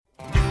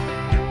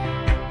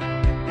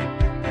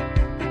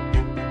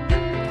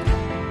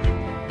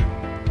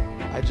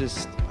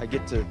I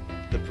get the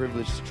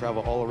privilege to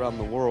travel all around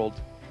the world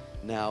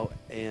now,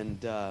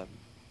 and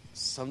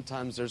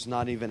sometimes there's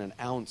not even an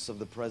ounce of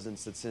the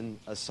presence that's in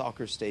a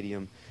soccer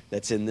stadium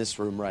that's in this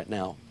room right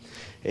now.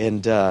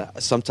 And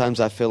sometimes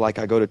I feel like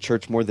I go to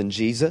church more than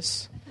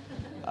Jesus,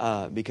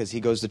 because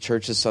he goes to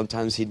churches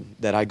sometimes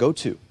that I go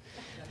to.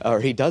 Or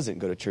he doesn't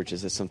go to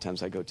churches that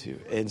sometimes I go to.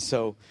 And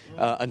so,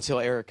 until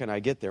Erica and I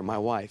get there, my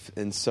wife.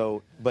 And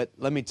so, but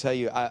let me tell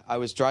you, I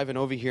was driving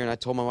over here and I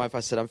told my wife,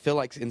 I said, I feel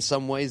like in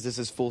some ways this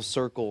is full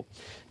circle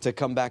to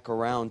come back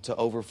around to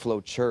Overflow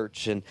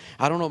Church. And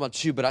I don't know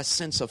about you, but I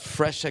sense a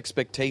fresh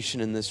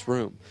expectation in this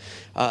room.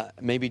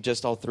 Maybe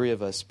just all three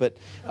of us. But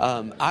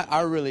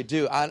I really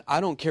do. I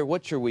don't care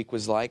what your week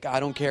was like. I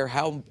don't care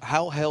how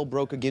hell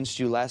broke against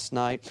you last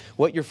night,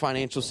 what your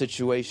financial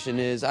situation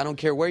is. I don't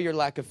care where your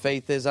lack of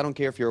faith is. I don't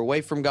care if you're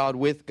away from God,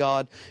 with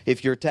God,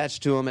 if you're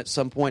attached to Him at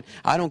some point.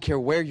 I don't care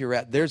where you're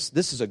at. This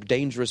is a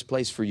dangerous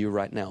place for you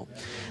right now,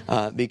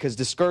 because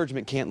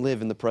discouragement can't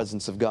live in the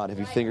presence of God. Have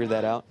you figured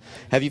that out?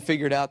 Have you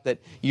figured out that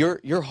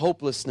your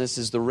hopelessness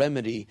is the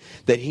remedy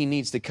that He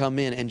needs to come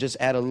in and just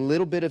add a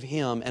little bit of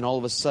Him, and all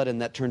of a sudden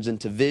that turns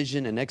into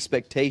vision and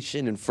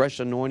expectation and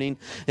fresh anointing,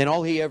 and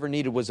all He ever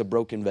needed was a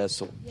broken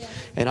vessel. Yeah.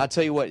 And I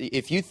tell you what,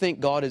 if you think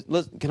God is...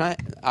 Listen,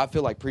 I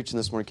feel like preaching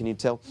this morning, can you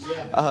tell?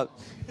 Yeah.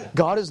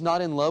 God is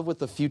not in love with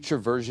the future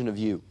version of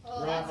you.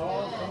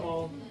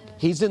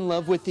 He's in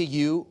love with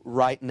you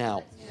right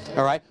now.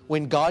 All right?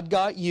 When God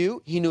got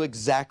you, He knew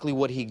exactly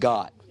what He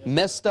got.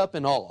 Messed up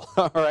and all.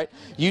 All right?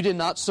 You did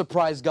not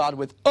surprise God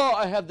with, oh,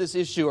 I have this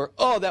issue, or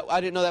oh, that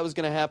I didn't know that was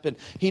going to happen.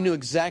 He knew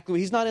exactly.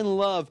 He's not in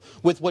love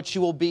with what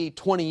you will be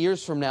 20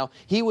 years from now.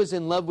 He was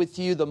in love with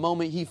you the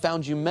moment He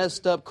found you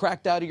messed up,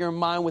 cracked out of your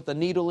mind with a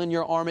needle in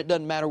your arm. It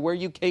doesn't matter where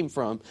you came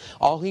from.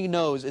 All He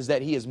knows is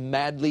that He is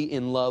madly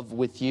in love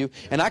with you.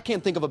 And I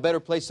can't think of a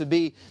better place to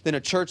be than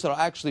a church that will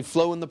actually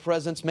flow in the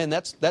presence. Man,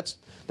 that's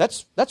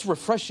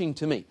refreshing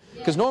to me.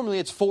 Because normally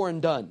it's 4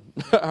 and done.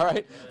 All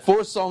right?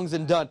 4 songs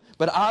and done.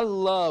 But I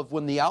love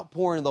when the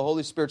outpouring of the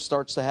Holy Spirit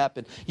starts to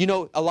happen. You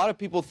know, a lot of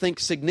people think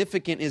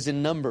significant is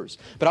in numbers.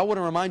 But I want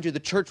to remind you, the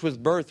church was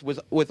birthed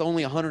with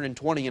only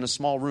 120 in a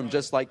small room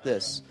just like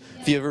this.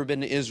 If you've ever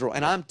been to Israel.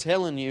 And I'm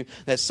telling you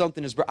that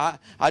something is...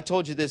 I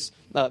told you this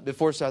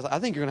before, so I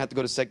think you're going to have to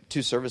go to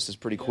 2 services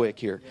pretty quick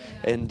here.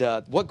 And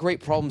what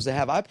great problems to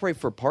have. I pray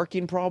for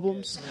parking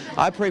problems.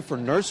 I pray for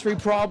nursery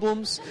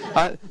problems.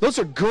 Those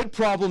are good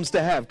problems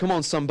to have. Come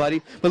on, somebody.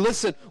 But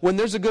listen, when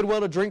there's a good well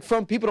to drink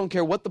from, people don't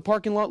care what the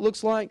parking lot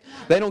looks like.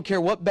 They don't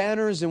care what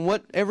banners and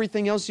what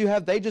everything else you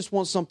have. They just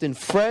want something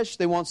fresh.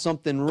 They want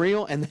something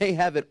real. And they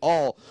have it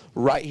all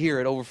right here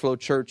at Overflow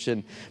Church.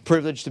 And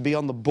privileged to be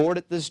on the board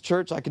at this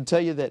church. I can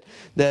tell you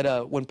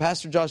that when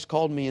Pastor Josh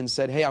called me and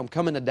said, hey, I'm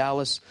coming to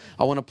Dallas.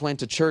 I want to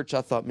plant a church.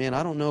 I thought, man,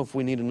 I don't know if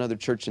we need another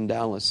church in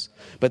Dallas.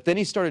 But then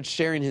he started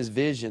sharing his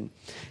vision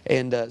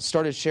and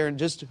started sharing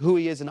just who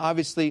he is. And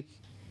obviously,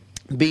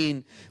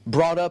 being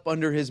brought up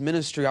under his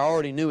ministry, I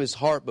already knew his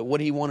heart, but what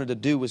he wanted to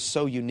do was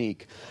so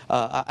unique.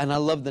 And I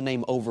love the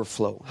name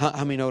Overflow.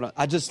 How many know?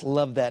 I just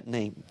love that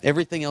name.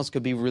 Everything else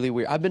could be really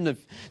weird. I've been to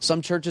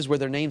some churches where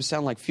their names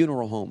sound like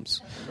funeral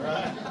homes.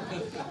 Right.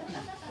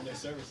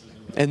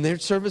 And their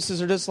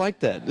services are just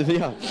like that.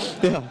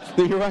 Yeah,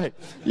 you're right.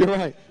 You're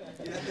right.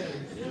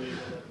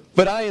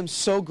 But I am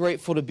so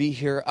grateful to be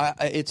here.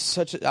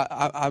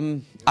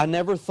 I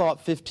never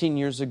thought 15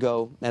 years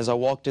ago, as I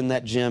walked in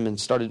that gym and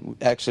started,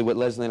 actually what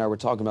Leslie and I were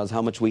talking about is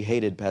how much we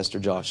hated Pastor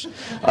Josh.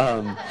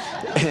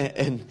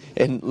 And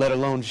let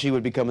alone she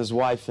would become his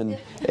wife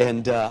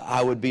and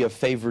I would be a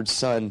favored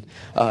son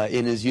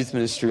in his youth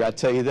ministry. I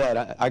tell you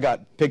that. I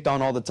got picked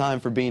on all the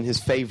time for being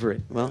his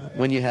favorite. Well,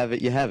 when you have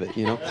it,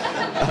 you know.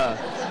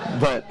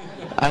 But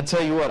I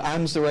tell you what,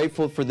 I'm so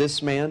grateful for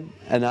this man,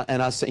 and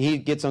I say he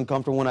gets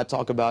uncomfortable when I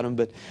talk about him,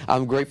 but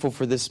I'm grateful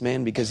for this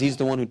man because he's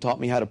the one who taught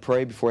me how to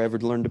pray before I ever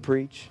learned to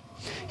preach.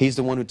 He's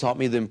the one who taught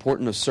me the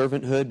importance of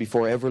servanthood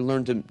before I ever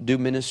learned to do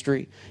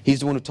ministry. He's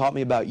the one who taught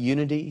me about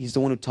unity. He's the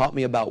one who taught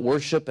me about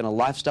worship and a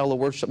lifestyle of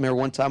worship. I remember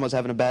one time I was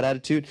having a bad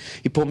attitude.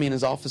 He pulled me in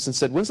his office and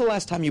said, when's the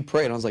last time you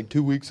prayed? And I was like,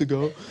 2 weeks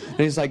ago. And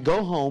he's like,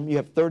 go home. You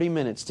have 30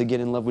 minutes to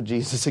get in love with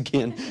Jesus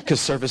again because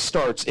service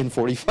starts in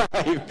 45.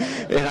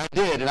 And I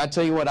did. And I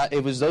tell you what,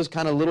 it was those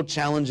kind of little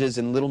challenges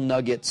and little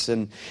nuggets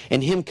and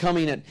him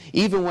coming at,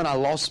 even when I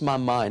lost my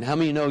mind. How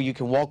many know you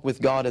can walk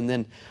with God and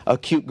then a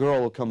cute girl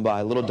will come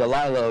by, a little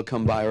Delilah will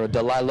come by, or a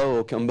Delilah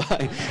will come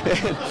by,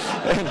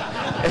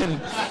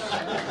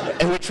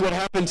 and which would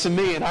happen to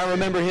me. And I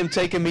remember him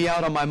taking me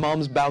out on my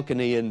mom's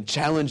balcony and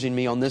challenging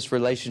me on this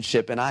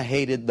relationship, and I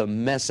hated the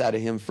mess out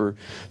of him for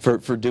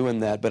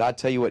doing that. But I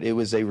tell you what, it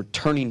was a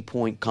turning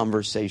point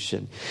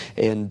conversation,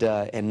 and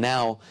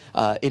now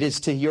it is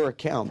to your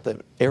account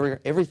that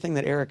everything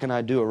that Eric and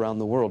I do around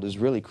the world is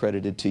really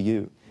credited to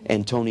you.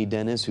 And Tony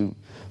Dennis, who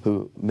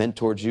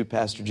mentored you,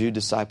 pastored you,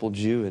 discipled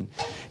you.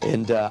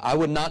 And I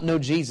would not know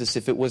Jesus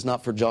if it was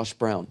not for Josh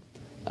Brown.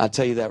 I'll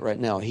tell you that right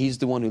now. He's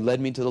the one who led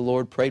me to the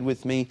Lord, prayed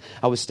with me.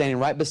 I was standing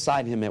right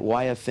beside him at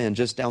YFN,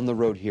 just down the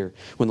road here,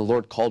 when the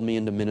Lord called me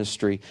into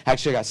ministry.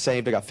 Actually, I got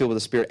saved, I got filled with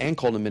the Spirit, and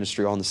called into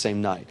ministry all on the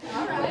same night.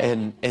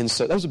 And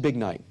so that was a big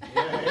night.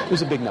 It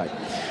was a big night.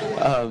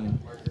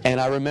 And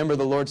I remember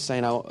the Lord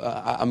saying,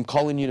 I'm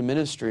calling you to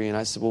ministry. And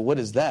I said, well, what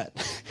is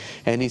that?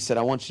 And He said,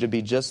 I want you to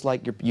be just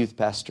like your youth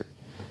pastor.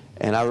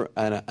 And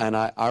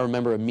I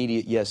remember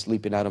immediate yes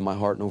leaping out of my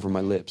heart and over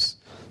my lips.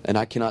 And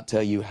I cannot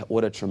tell you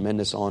what a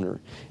tremendous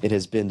honor it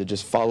has been to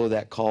just follow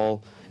that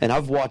call. And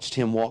I've watched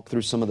him walk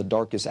through some of the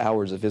darkest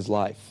hours of his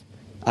life.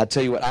 I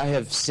tell you what, I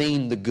have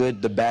seen the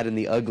good, the bad, and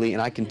the ugly,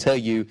 and I can tell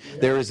you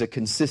there is a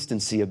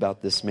consistency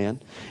about this man.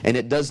 And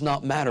it does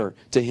not matter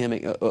to him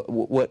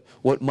what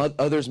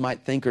others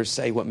might think or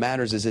say. What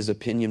matters is his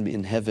opinion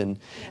in heaven.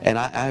 And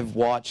I've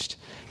watched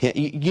him.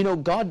 You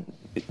know,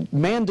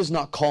 man does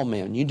not call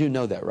man. You do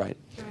know that, right?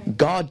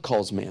 God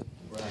calls man.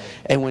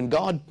 And when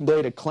God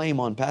laid a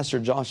claim on Pastor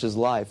Josh's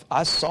life,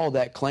 I saw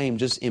that claim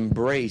just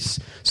embrace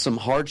some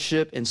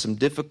hardship and some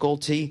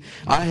difficulty.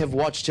 I have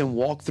watched him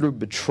walk through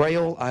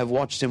betrayal. I have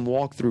watched him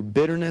walk through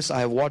bitterness.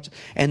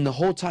 And the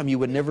whole time you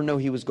would never know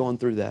he was going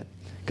through that,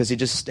 because he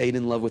just stayed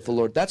in love with the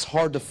Lord. That's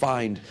hard to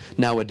find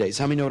nowadays.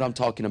 How many know what I'm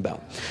talking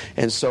about?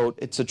 And so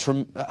it's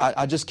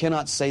I just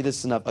cannot say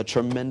this enough, a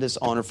tremendous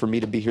honor for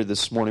me to be here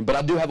this morning. But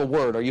I do have a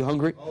word. Are you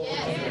hungry?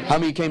 Yes. How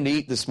many came to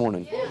eat this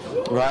morning? Yes.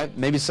 Right?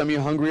 Maybe some of you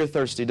are hungry or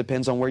thirsty.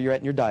 Depends on where you're at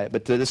in your diet.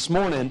 But this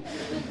morning,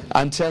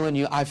 I'm telling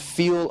you, I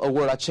feel a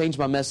word. I changed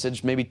my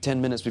message maybe 10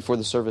 minutes before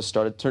the service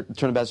started. Turned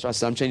to Pastor, I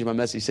said, I'm changing my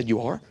message. He said,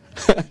 you are?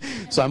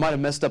 So I might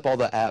have messed up all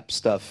the app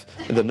stuff,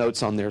 the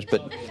notes on theirs.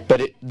 But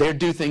they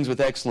do things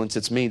with excellence.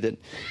 It's me that...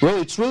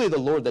 It's really the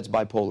Lord that's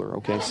bipolar,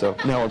 okay? So,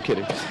 no, I'm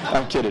kidding.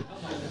 I'm kidding.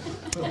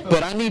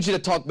 But I need you to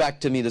talk back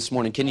to me this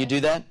morning. Can you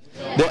do that?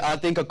 I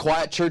think a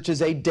quiet church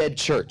is a dead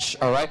church,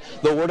 all right?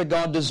 The Word of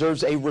God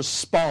deserves a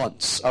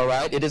response, all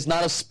right? It is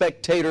not a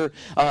spectator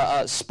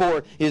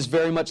sport. It is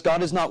very much,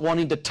 God is not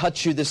wanting to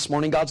touch you this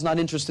morning. God's not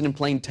interested in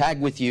playing tag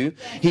with you.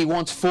 He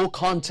wants full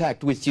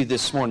contact with you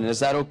this morning. Is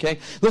that okay?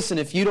 Listen,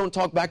 if you don't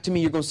talk back to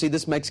me, you're going to see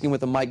this Mexican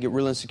with a mic get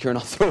real insecure, and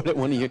I'll throw it at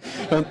one of you.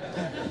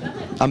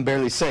 I'm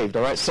barely saved,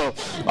 all right? So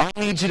I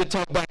need you to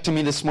talk back to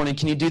me this morning.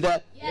 Can you do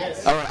that?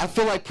 Yes. All right. I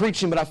feel like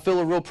preaching, but I feel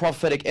a real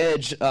prophetic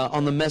edge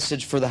on the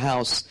message for the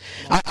house.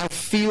 I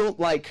feel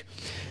like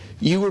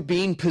you are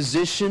being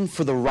positioned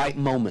for the right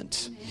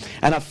moment.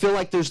 And I feel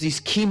like there's these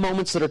key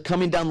moments that are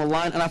coming down the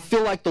line, and I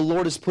feel like the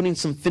Lord is putting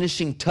some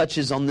finishing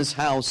touches on this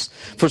house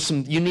for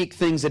some unique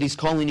things that He's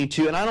calling you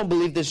to. And I don't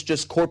believe this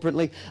just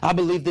corporately. I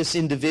believe this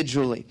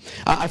individually.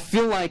 I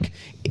feel like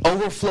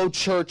Overflow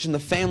Church and the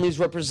families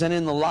represented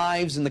in the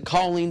lives and the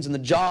callings and the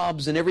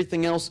jobs and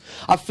everything else,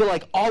 I feel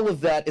like all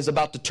of that is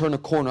about to turn a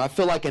corner. I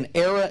feel like an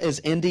era is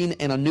ending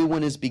and a new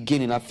one is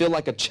beginning. I feel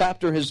like a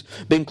chapter has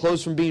been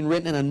closed from being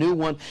written and a new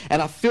one.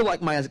 And I feel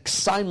like my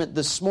assignment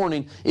this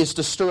morning is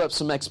to stir up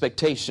some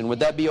expectation. Would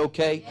that be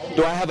okay?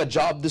 Do I have a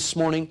job this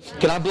morning?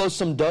 Can I blow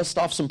some dust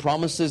off some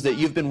promises that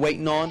you've been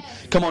waiting on?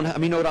 Come on, how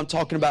many know what I'm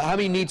talking about? How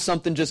many need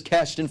something just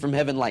cashed in from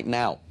heaven like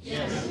now?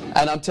 Yes.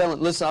 And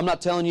I'm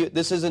not telling you,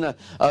 this isn't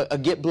a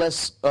get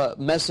blessed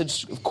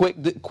message,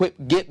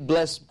 get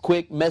blessed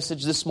quick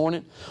message this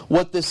morning.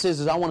 What this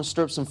is I want to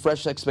stir up some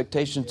fresh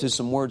expectation to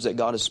some words that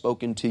God has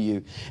spoken to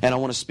you. And I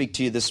want to speak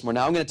to you this morning.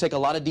 Now I'm going to take a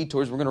lot of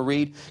detours. We're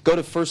going to go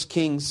to 2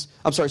 Kings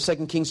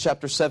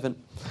chapter 7.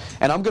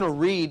 And I'm going to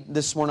read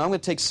this morning. I'm going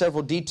to take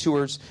several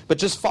detours, but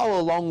just follow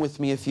along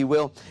with me if you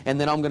will, and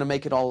then I'm going to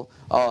make it all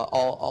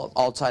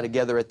tie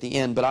together at the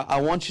end. But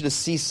I want you to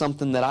see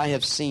something that I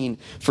have seen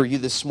for you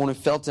this morning,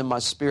 felt in my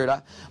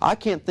spirit. I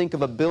can't think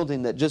of a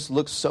building that just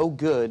looks so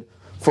good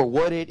for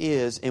what it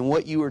is and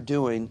what you are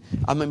doing.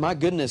 I mean, my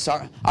goodness,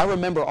 I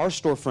remember our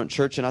storefront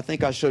church, and I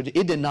think I showed you,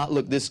 it did not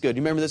look this good.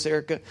 You remember this,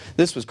 Erica?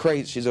 This was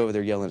crazy. She's over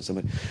there yelling at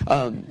somebody.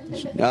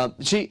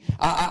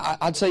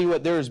 I'll tell you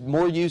what, there is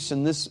more use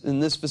in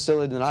this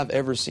facility than I've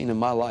ever seen in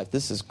my life.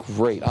 This is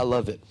great. I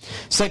love it.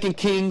 2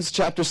 Kings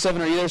chapter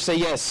 7. Are you there? Say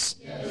yes.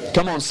 Yes.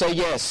 Come on, say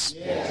yes.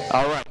 Yes.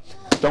 All right.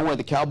 Don't worry,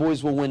 the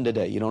Cowboys will win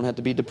today. You don't have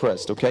to be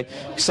depressed, okay?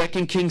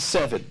 2 Kings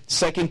 7.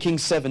 2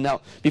 Kings 7. Now,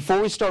 before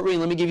we start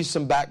reading, let me give you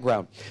some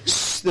background.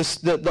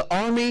 The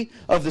army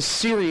of the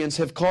Syrians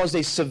have caused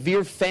a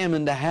severe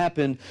famine to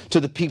happen to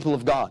the people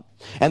of God.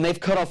 And they've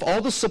cut off all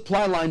the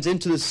supply lines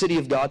into the city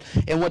of God.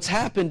 And what's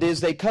happened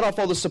is they cut off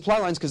all the supply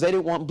lines because they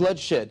didn't want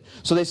bloodshed.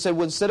 So they said,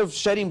 well, instead of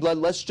shedding blood,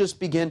 let's just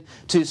begin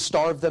to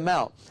starve them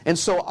out. And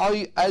so,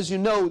 as you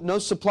know, no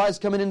supplies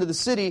coming into the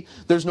city.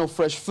 There's no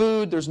fresh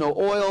food. There's no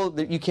oil.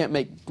 You can't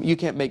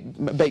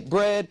bake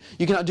bread.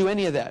 You cannot do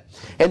any of that.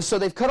 And so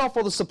they've cut off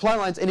all the supply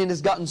lines, and it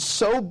has gotten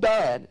so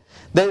bad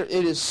that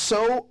it is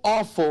so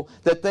awful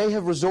that they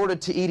have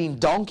resorted to eating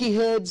donkey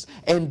heads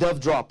and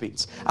dove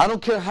droppings. I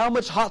don't care how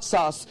much hot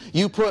sauce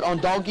you put on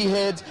donkey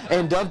heads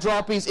and dove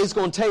droppings, it's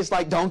going to taste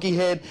like donkey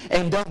head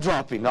and dove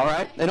dropping, all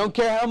right? They don't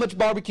care how much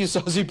barbecue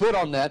sauce you put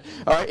on that,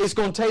 all right? It's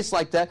going to taste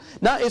like that.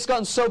 Now, it's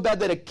gotten so bad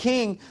that the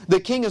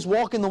king is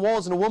walking the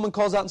walls, and a woman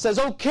calls out and says,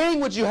 "Oh, king,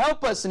 would you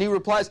help us?" And he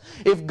replies,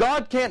 "If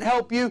God can't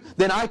help you,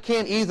 then I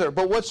can't either.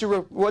 But what's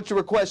your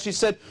request?" She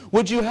said,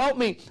 "Would you help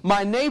me?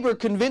 My neighbor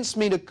convinced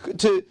me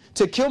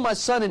to kill my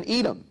son and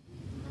eat him."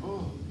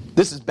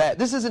 This is bad.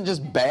 This isn't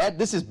just bad.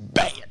 This is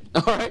bad.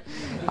 All right?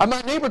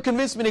 My neighbor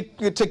convinced me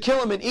to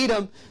kill him and eat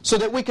him so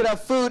that we could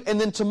have food. And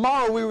then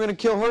tomorrow we were going to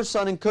kill her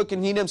son and cook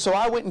and eat him. So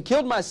I went and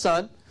killed my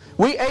son.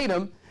 We ate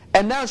him.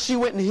 And now she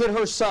went and hid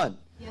her son.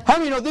 How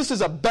many know this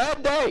is a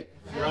bad day?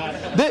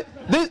 Right.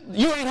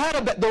 You ain't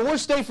had the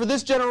worst day for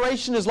this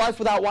generation is life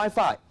without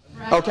Wi-Fi.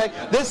 Okay?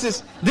 This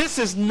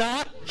is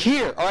not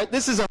here. All right?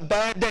 This is a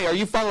bad day. Are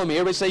you following me?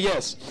 Everybody say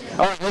yes.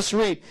 All right, let's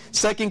read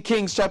 2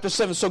 Kings chapter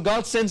 7. So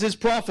God sends his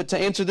prophet to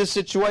answer this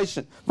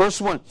situation. Verse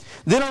 1.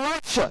 Then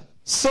Elisha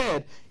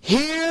said,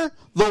 "Hear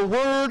the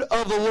word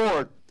of the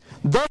Lord.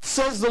 Thus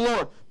says the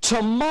Lord,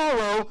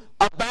 tomorrow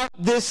about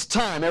this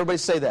time." Everybody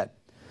say that.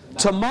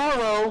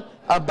 Tomorrow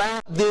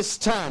about this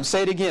time.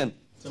 Say it again.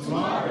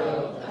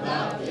 Tomorrow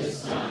about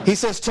this time. He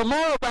says,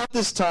 tomorrow about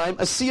this time,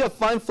 a seah of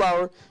fine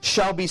flour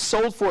shall be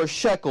sold for a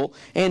shekel,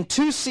 and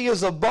 2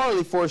 seahs of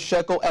barley for a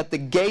shekel at the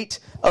gate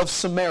of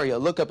Samaria.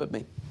 Look up at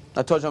me.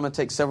 I told you I'm going to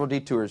take several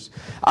detours.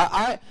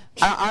 I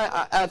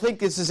think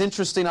this is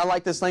interesting. I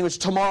like this language.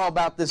 Tomorrow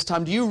about this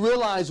time. Do you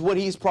realize what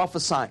he's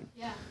prophesying?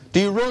 Yeah.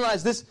 Do you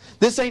realize this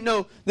ain't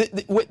no...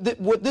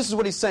 This is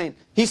what he's saying.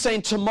 He's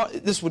saying tomorrow...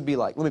 This would be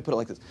like... Let me put it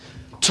like this.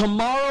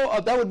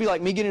 Tomorrow, that would be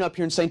like me getting up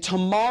here and saying,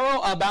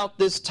 tomorrow about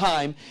this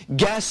time,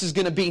 gas is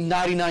going to be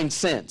 99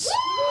 cents.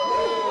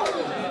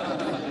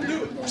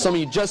 Some of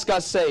you just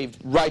got saved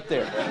right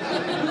there.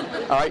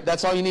 All right,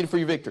 that's all you needed for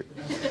your victory.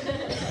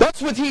 That's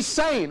what he's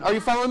saying. Are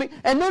you following me?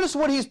 And notice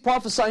what he's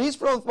prophesying. He's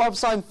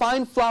prophesying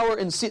fine flour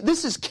and seed.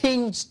 This is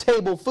king's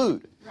table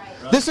food.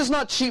 Right. This is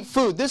not cheap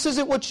food. This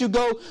isn't what you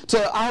go to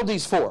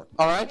Aldi's for,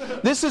 all right?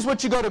 This is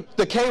what you go to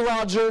the K.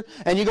 Roger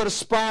and you go to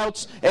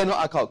Sprouts, and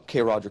I call it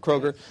K. Roger,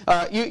 Kroger.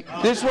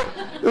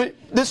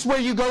 This is where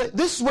you go.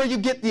 This is where you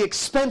get the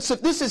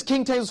expensive. This is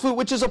King Table's food,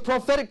 which is a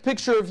prophetic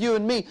picture of you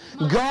and me.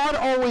 God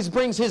always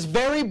brings his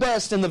very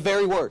best and the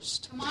very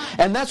worst.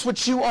 And that's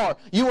what you are.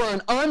 You are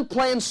an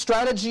unplanned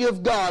strategy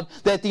of God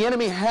that the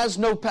enemy has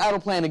no battle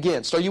plan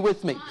against. Are you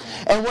with me?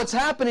 And what's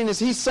happening is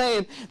he's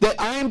saying that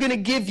I am going to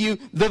give you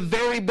the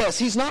very best.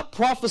 He's not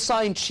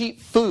prophesying cheap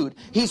food.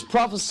 He's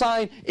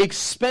prophesying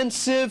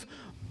expensive.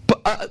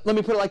 Let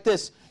me put it like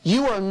this.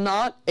 You are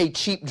not a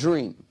cheap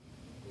dream.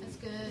 That's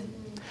good.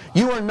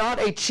 You are not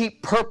a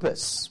cheap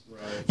purpose.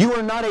 You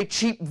are not a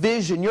cheap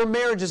vision. Your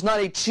marriage is not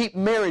a cheap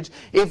marriage.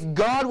 If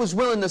God was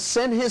willing to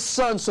send his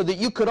son so that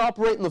you could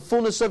operate in the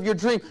fullness of your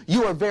dream,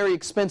 you are very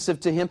expensive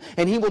to him,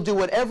 and he will do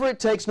whatever it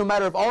takes, no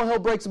matter if all hell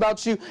breaks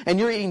about you and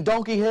you're eating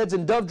donkey heads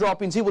and dove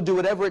droppings. He will do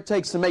whatever it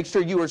takes to make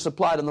sure you are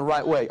supplied in the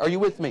right way. Are you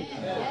with me?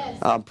 Yes.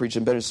 I'm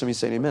preaching better than somebody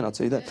saying amen, I'll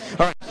tell you that.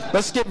 All right,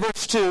 let's skip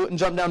verse 2 and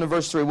jump down to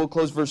verse 3. We'll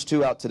close verse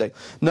 2 out today.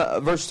 No,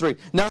 verse 3.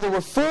 Now there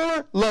were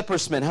 4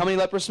 leprous men. How many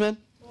leprous men?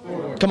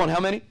 4. Come on,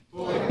 how many?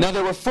 4. Now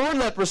there were 4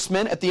 leprous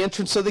men at the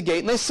entrance of the gate,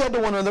 and they said to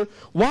one another,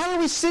 "Why are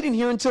we sitting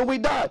here until we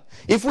die?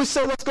 If we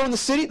say, let's go in the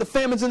city, the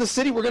famine's in the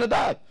city, we're going to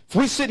die. If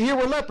we sit here,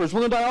 we're lepers,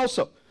 we're going to die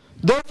also.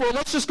 Therefore,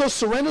 let's just go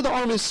surrender the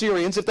army of the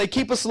Syrians. If they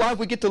keep us alive,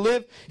 we get to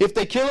live. If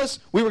they kill us,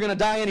 we were going to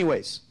die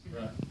anyways."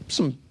 Right.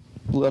 Some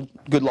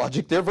good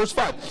logic there. Verse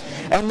 5.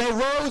 And they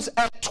rose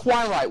at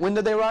twilight. When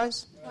did they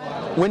rise?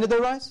 Twilight. When did they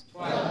rise?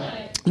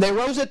 Twilight. They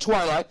rose at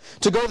twilight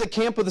to go to the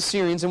camp of the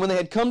Syrians, and when they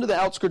had come to the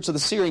outskirts of the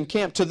Syrian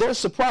camp, to their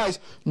surprise,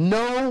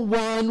 no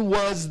one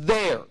was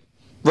there.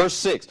 Verse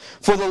 6.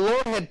 For the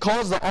Lord had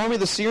caused the army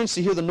of the Syrians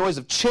to hear the noise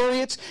of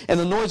chariots and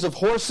the noise of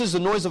horses, the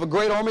noise of a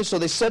great army. So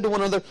they said to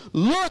one another,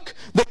 "Look,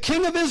 the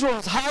king of Israel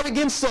is hired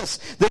against us,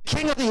 the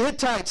king of the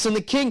Hittites and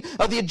the king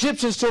of the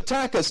Egyptians to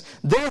attack us."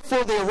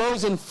 Therefore they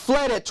arose and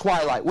fled at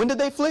twilight. When did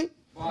they flee?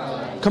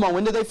 Twilight. Come on,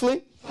 when did they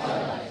flee?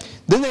 Twilight.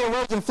 Then they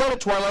arose and fled at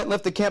twilight and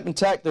left the camp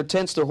intact, their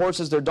tents, their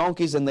horses, their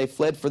donkeys, and they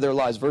fled for their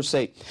lives. Verse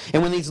 8.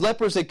 And when these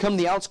lepers had come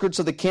to the outskirts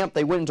of the camp,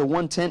 they went into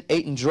one tent,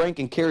 ate and drank,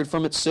 and carried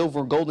from it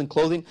silver, gold, and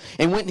clothing,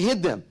 and went and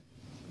hid them.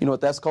 You know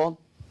what that's called?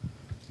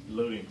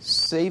 Looting.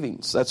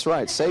 Savings. That's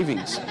right,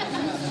 savings.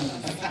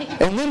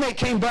 And then they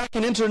came back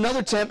and entered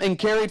another tent and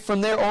carried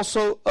from there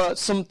also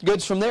some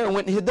goods from there and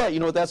went and hid that. You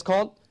know what that's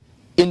called?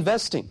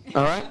 Investing.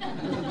 All right?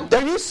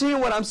 Are you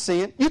seeing what I'm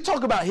seeing? You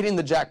talk about hitting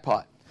the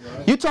jackpot.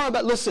 Right. You talk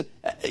about, listen,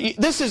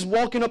 this is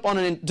walking up on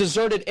a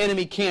deserted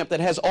enemy camp that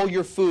has all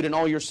your food and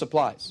all your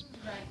supplies.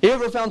 Right. You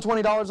ever found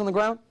 $20 on the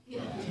ground?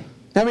 Yeah.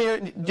 I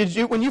mean,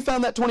 when you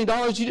found that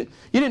 $20, you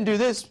didn't do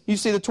this. You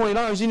see the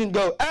 $20, you didn't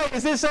go, "Hey,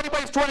 is this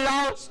anybody's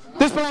 $20?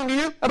 This belong to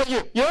you? How about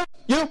you?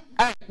 You?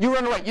 Hey, you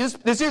run away.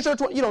 This is your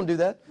 $20." You don't do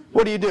that.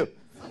 What do?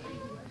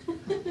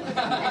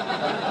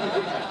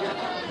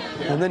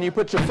 And then you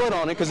put your foot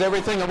on it because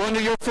everything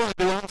under your foot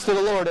belongs to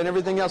the Lord and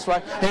everything else,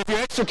 right? And if you're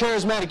extra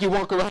charismatic, you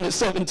walk around it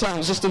 7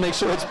 times just to make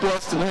sure it's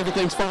blessed and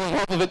everything's falling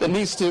off of it that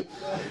needs to.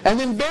 And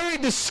then very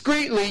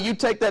discreetly, you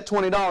take that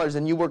 $20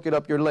 and you work it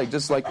up your leg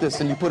just like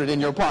this and you put it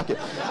in your pocket,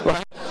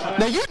 right?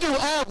 Now you do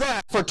all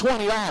that for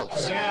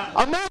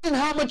 $20. Imagine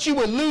how much you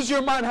would lose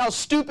your mind, how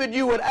stupid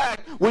you would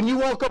act when you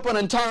woke up on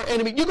an entire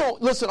enemy. You go,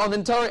 listen, on an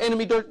entire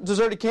enemy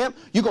deserted camp,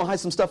 you're going to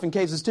hide some stuff in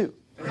cases too.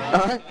 All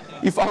right?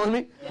 You following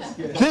me?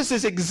 This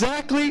is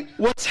exactly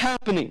what's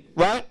happening,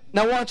 right?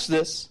 Now watch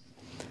this.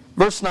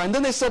 Verse 9,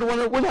 then they said,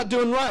 we're not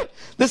doing right.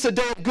 This is a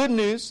day of good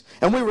news,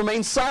 and we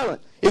remain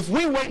silent. If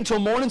we wait until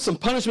morning, some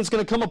punishment's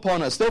going to come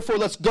upon us. Therefore,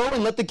 let's go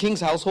and let the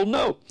king's household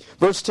know.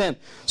 Verse 10,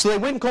 so they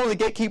went and called the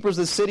gatekeepers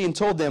of the city and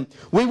told them,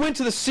 we went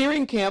to the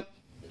Syrian camp,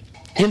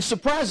 and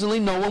surprisingly,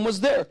 no one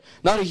was there.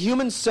 Not a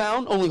human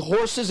sound, only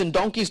horses and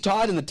donkeys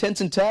tied and the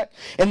tents intact.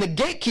 And the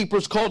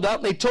gatekeepers called out,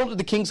 and they told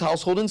the king's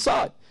household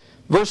inside.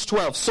 Verse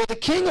 12, so the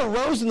king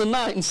arose in the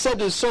night and said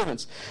to his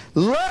servants,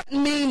 let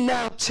me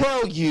now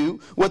tell you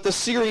what the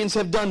Syrians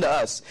have done to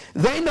us.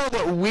 They know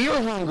that we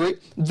are hungry,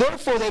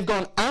 therefore they've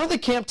gone out of the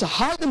camp to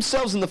hide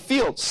themselves in the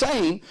field,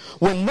 saying,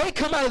 when they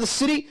come out of the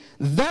city,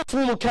 that's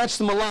when we'll catch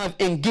them alive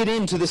and get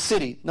into the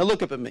city. Now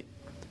look up at me.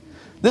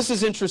 This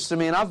is interesting to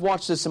me, and I've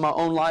watched this in my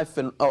own life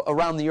and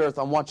around the earth.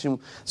 I'm watching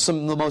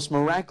some of the most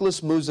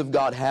miraculous moves of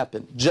God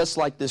happen, just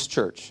like this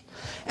church.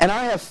 And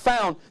I have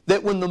found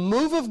that when the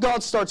move of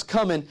God starts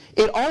coming,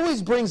 it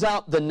always brings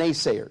out the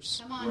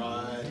naysayers. Come on.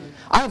 Right.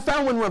 I have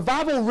found when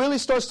revival really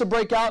starts to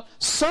break out,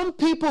 some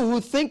people who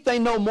think they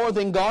know more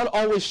than God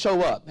always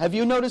show up. Have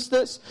you noticed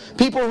this?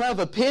 People who have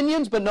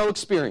opinions but no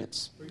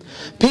experience.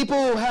 People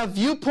who have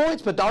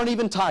viewpoints but aren't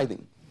even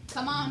tithing.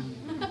 Come on.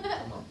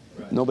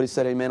 Nobody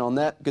said amen on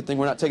that. Good thing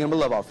we're not taking them a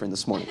love offering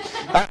this morning.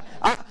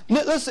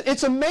 Listen,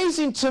 it's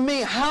amazing to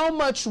me how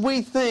much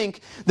we think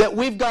that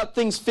we've got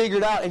things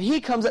figured out. And he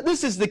comes out.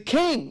 This is the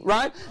king,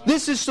 right?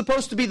 This is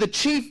supposed to be the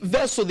chief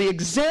vessel, the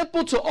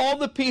example to all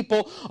the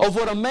people of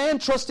what a man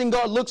trusting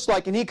God looks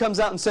like. And he comes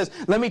out and says,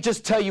 let me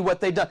just tell you what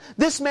they've done.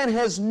 This man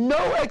has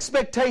no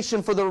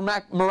expectation for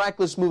the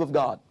miraculous move of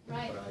God.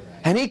 Right.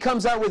 And he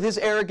comes out with his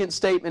arrogant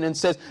statement and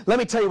says, let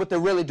me tell you what they're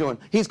really doing.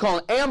 He's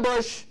calling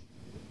ambush.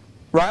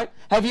 Right?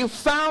 Have you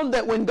found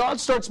that when God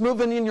starts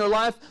moving in your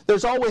life,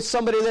 there's always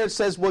somebody there that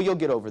says, well, you'll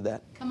get over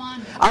that. Come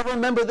on. I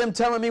remember them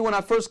telling me when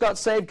I first got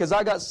saved, because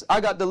I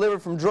got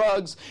delivered from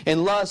drugs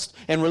and lust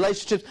and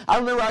relationships. I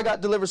remember I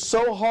got delivered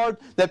so hard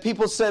that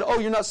people said, oh,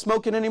 you're not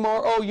smoking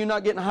anymore. Oh, you're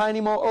not getting high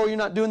anymore. Oh, you're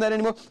not doing that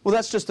anymore. Well,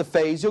 that's just a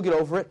phase. You'll get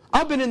over it.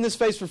 I've been in this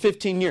phase for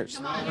 15 years.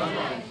 Come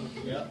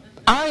on.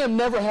 I am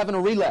never having a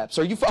relapse.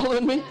 Are you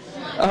following me?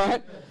 All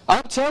right.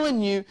 I'm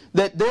telling you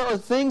that there are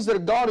things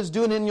that God is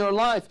doing in your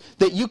life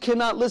that you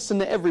cannot listen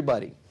to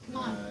everybody.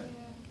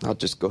 I'll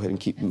just go ahead and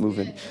keep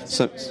moving.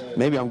 So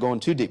maybe I'm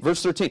going too deep.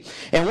 Verse 13.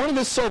 And one of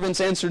his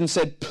servants answered and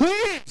said,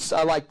 please,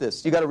 I like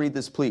this. You got to read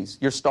this, please.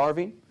 You're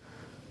starving.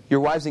 Your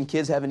wives and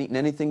kids haven't eaten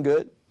anything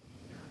good.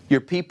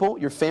 Your people,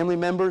 your family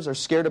members are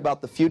scared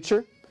about the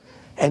future.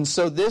 And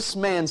so this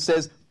man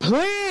says,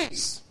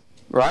 please,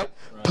 right?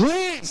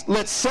 Please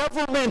let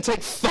several men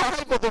take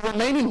 5 of the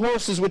remaining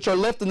horses which are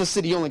left in the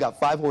city. You only got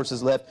 5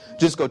 horses left.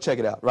 Just go check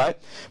it out, right?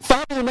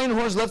 5 of the remaining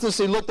horses left in the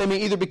city. Look, they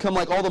may either become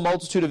like all the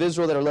multitude of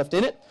Israel that are left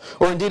in it,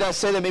 or indeed I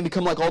say they may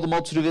become like all the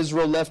multitude of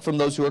Israel left from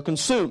those who are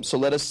consumed. So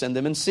let us send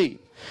them and see.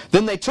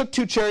 Then they took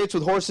 2 chariots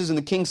with horses, and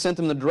the king sent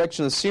them in the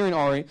direction of the Syrian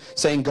army,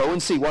 saying, go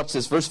and see. Watch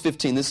this, verse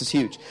 15, this is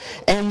huge.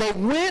 And they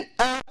went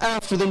out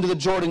after them to the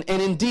Jordan,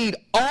 and indeed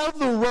all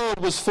the road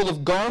was full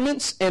of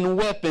garments and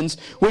weapons,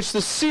 which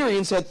the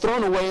Syrians had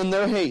thrown away in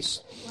their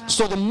haste.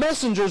 So the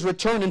messengers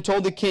returned and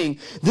told the king.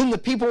 Then the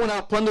people went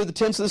out, plundered the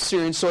tents of the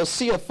Syrians. So a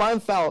seah of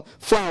fine flour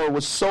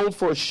was sold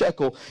for a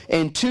shekel,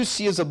 and 2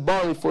 seahs of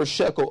barley for a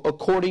shekel,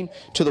 according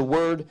to the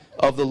word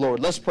of the Lord.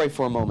 Let's pray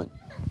for a moment.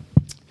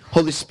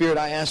 Holy Spirit,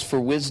 I ask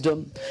for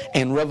wisdom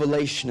and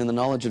revelation in the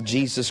knowledge of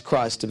Jesus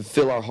Christ to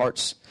fill our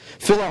hearts.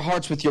 Fill our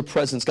hearts with your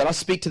presence. God, I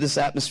speak to this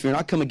atmosphere and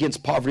I come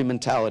against poverty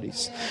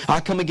mentalities.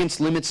 I come against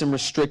limits and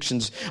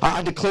restrictions.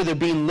 I declare they're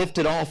being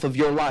lifted off of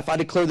your life. I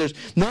declare there's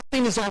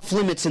nothing is off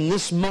limits in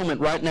this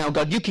moment right now.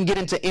 God, you can get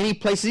into any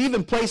places,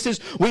 even places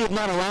we have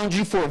not around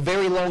you for a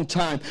very long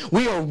time.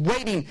 We are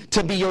waiting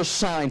to be your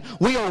sign.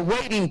 We are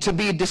waiting to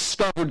be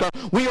discovered, God.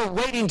 We are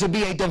waiting to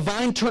be a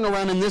divine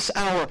turnaround in this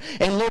hour.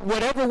 And Lord,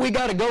 whatever we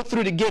got to go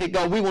through to get it,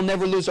 God, we will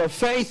never lose our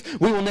faith.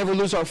 We will never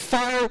lose our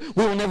fire.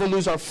 We will never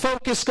lose our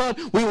focus, God.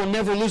 We will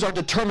never lose our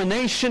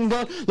determination,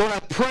 God. Lord, I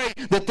pray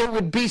that there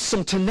would be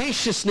some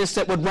tenaciousness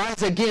that would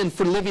rise again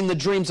for living the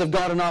dreams of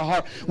God in our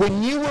heart.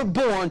 When you were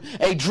born,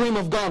 a dream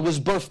of God was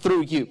birthed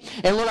through you.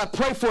 And Lord, I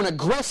pray for an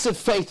aggressive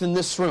faith in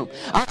this room.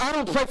 I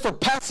don't pray for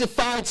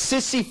pacified,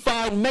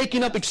 sissified,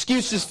 making up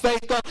excuses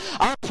faith, God.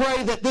 I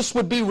pray that this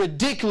would be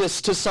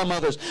ridiculous to some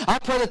others. I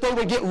pray that they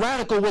would get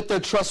radical with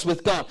their trust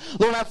with God.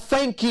 Lord, I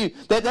thank you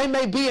that that they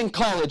may be in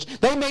college,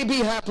 they may be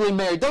happily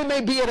married, they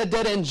may be at a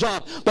dead-end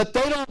job, but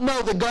they don't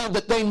know the God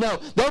that they know.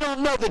 They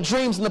don't know the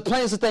dreams and the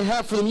plans that they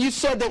have for them. You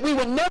said that we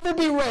will never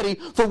be ready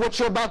for what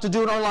you're about to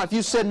do in our life.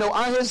 You said no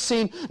eye has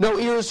seen, no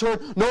ear has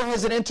heard, nor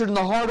has it entered in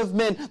the heart of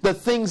men the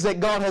things that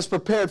God has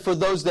prepared for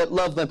those that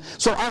love them.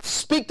 So I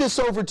speak this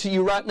over to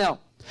you right now.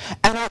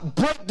 And I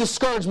break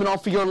discouragement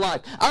off of your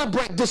life. I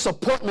break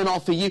disappointment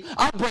off of you.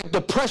 I break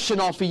depression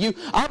off of you.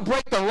 I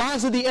break the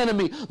lies of the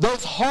enemy.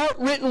 Those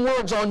heart-written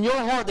words on your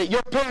heart that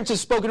your parents have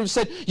spoken and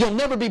said, you'll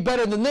never be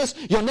better than this,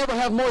 you'll never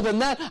have more than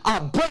that. I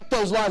break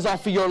those lies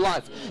off of your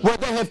life. Where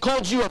they have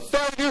called you a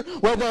failure,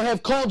 where they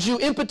have called you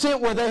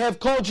impotent, where they have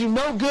called you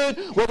no good,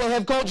 where they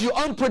have called you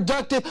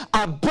unproductive,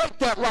 I break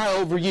that lie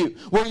over you.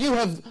 Where you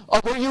have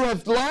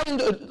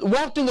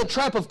walked in the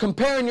trap of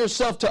comparing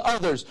yourself to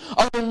others,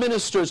 other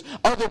ministers,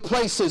 other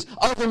places,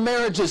 other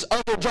marriages,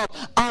 other jobs.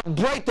 I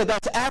break that.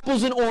 That's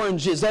apples and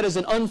oranges. That is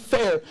an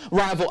unfair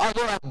rival. Lord,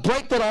 I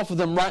break that off of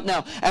them right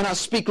now. And I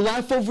speak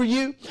life over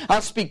you. I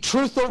speak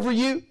truth over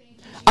you.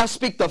 I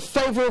speak the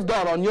favor of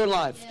God on your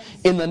life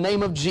in the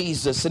name of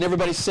Jesus. And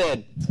everybody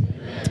said,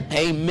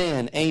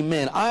 Amen.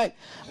 Amen.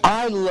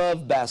 I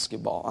love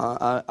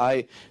basketball.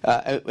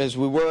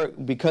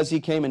 Because he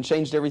came and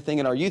changed everything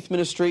in our youth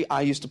ministry,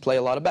 I used to play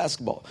a lot of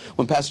basketball.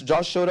 When Pastor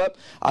Josh showed up,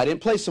 I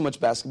didn't play so much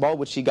basketball,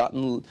 which he got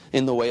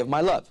in the way of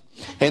my love.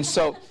 And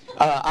so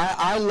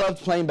I loved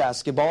playing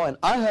basketball, and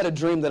I had a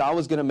dream that I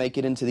was going to make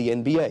it into the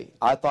NBA.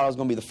 I thought I was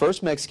going to be the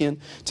first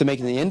Mexican to make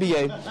it in the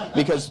NBA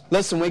because,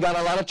 listen, we got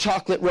a lot of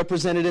chocolate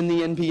represented in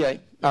the NBA.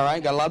 All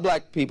right, got a lot of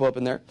black people up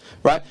in there,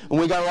 right? And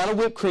we got a lot of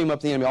whipped cream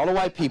up in the NBA, all the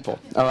white people,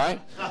 all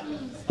right?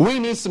 We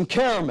need some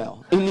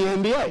caramel in the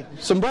NBA,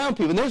 some brown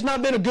people. And there's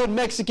not been a good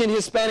Mexican,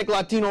 Hispanic,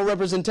 Latino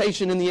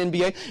representation in the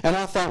NBA, and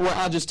I thought, well,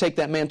 I'll just take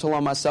that mantle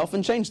on myself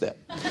and change that.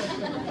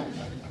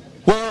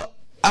 Well,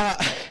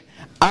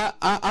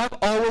 I've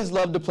always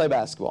loved to play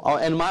basketball.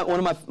 And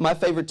one of my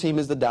favorite team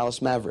is the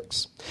Dallas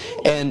Mavericks.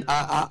 And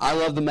I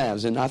love the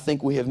Mavs. And I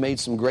think we have made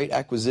some great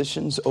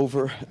acquisitions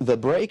over the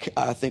break.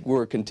 I think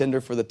we're a contender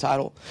for the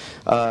title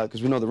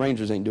because we know the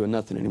Rangers ain't doing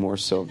nothing anymore.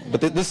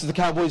 But this is the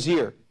Cowboys'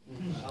 year.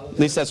 At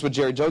least that's what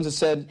Jerry Jones has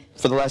said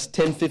for the last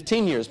 10,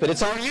 15 years. But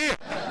it's our year.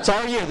 It's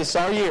our year. This is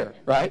our year,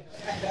 right?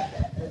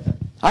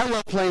 I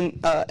love playing,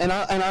 and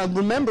I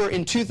remember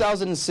in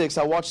 2006,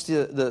 I watched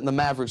the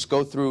Mavericks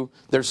go through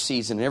their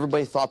season, and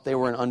everybody thought they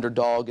were an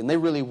underdog, and they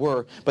really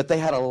were, but they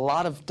had a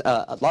lot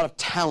of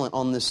talent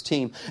on this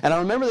team. And I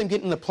remember them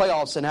getting in the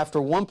playoffs, and after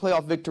one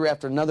playoff victory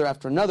after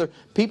another,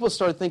 people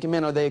started thinking,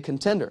 man, are they a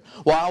contender?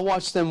 Well, I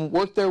watched them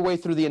work their way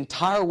through the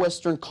entire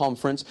Western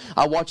Conference.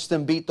 I watched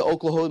them beat the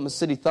Oklahoma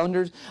City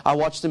Thunder. I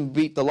watched them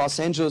beat the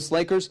Los Angeles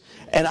Lakers.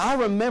 And I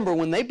remember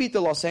when they beat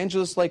the Los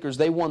Angeles Lakers,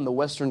 they won the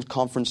Western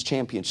Conference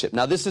Championship.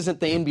 Now, this isn't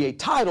the NBA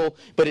title,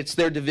 but it's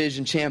their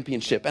division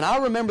championship. And I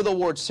remember the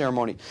awards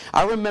ceremony.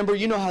 I remember,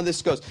 you know how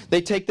this goes.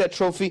 They take that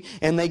trophy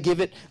and they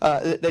give it,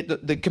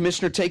 the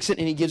commissioner takes it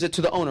and he gives it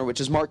to the owner, which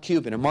is Mark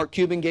Cuban. And Mark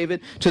Cuban gave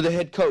it to the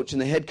head coach. And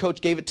the head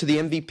coach gave it to the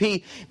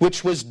MVP,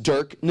 which was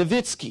Dirk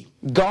Nowitzki.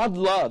 God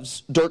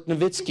loves Dirk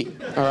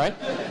Nowitzki, all right?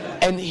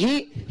 And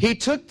he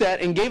took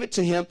that and gave it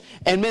to him.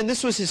 And man,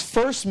 this was his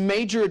first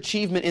major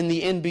achievement in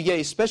the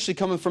NBA, especially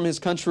coming from his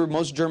country where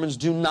most Germans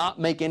do not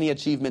make any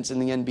achievements in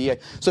the NBA.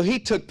 So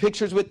he took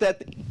pictures with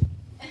that,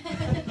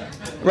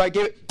 right,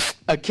 gave it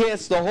a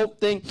kiss, the whole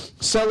thing,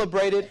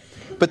 celebrated.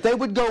 But they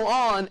would go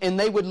on and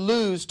they would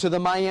lose to the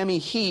Miami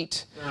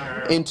Heat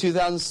in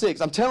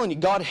 2006. I'm telling you,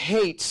 God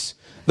hates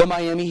the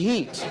Miami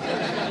Heat.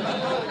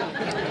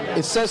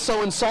 It says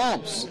so in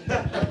Psalms.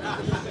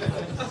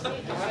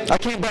 I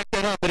can't back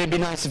that up, but it'd be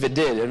nice if it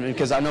did,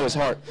 because I know his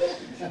heart.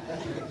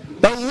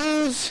 They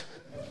lose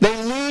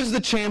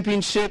the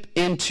championship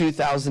in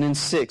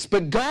 2006.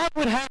 But God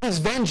would have his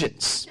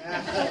vengeance.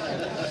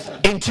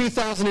 In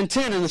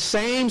 2010, and the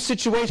same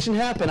situation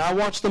happened. I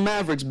watched the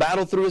Mavericks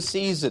battle through a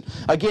season.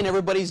 Again,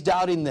 everybody's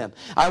doubting them.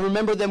 I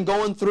remember them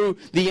going through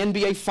the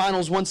NBA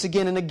Finals once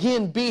again, and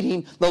again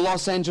beating the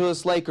Los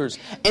Angeles Lakers,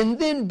 and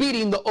then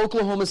beating the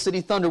Oklahoma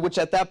City Thunder, which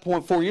at that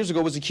point, 4 years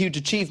ago, was a huge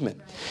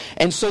achievement.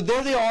 And so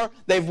there they are.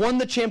 They've won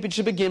the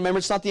championship again. Remember,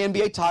 it's not the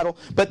NBA title,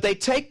 but they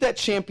take that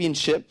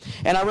championship,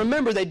 and I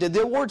remember they did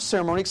the awards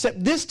ceremony,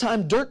 except this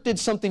time Dirk did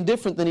something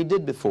different than he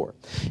did before.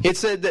 It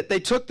said that they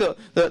took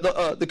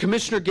the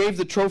commissioner gave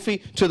the trophy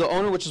to the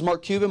owner, which is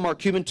Mark Cuban. Mark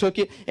Cuban took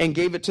it and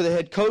gave it to the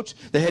head coach.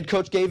 The head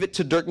coach gave it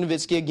to Dirk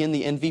Nowitzki, again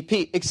the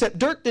MVP. Except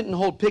Dirk didn't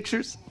hold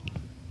pictures.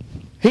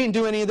 He didn't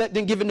do any of that,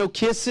 didn't give it no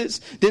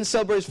kisses, didn't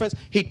celebrate his friends.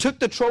 He took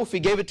the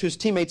trophy, gave it to his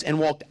teammates, and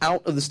walked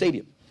out of the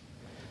stadium.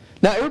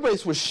 Now everybody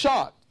was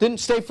shocked. Didn't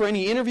stay for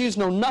any interviews,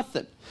 no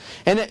nothing.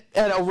 And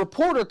a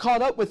reporter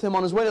caught up with him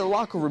on his way to the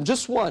locker room,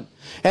 just one.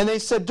 And they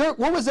said, Dirk,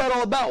 what was that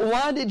all about?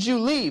 Why did you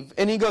leave?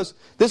 And he goes,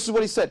 this is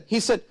what he said. He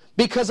said,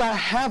 because I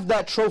have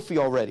that trophy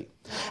already.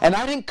 And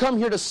I didn't come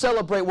here to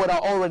celebrate what I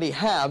already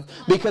have,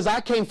 because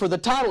I came for the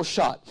title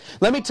shot.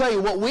 Let me tell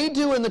you, what we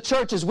do in the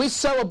church is we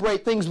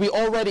celebrate things we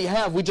already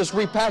have. We just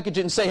repackage it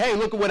and say, hey,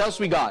 look at what else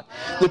we got.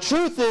 The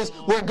truth is,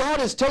 where God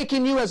has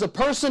taken you as a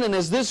person and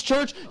as this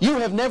church, you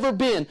have never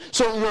been.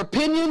 So your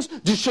opinions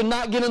should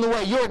not get in the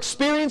way. Your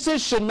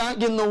experiences should not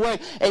get in the way.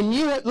 And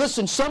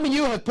listen, some of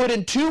you have put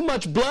in too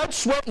much blood,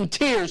 sweat, and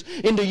tears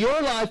into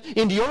your life,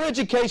 into your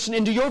education,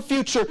 into your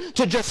future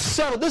to just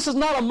settle. This is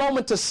not a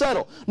moment to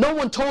settle. No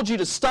one told you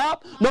to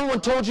stop. No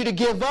one told you to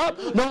give up.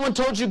 No one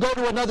told you to go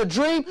to another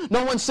dream.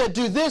 No one said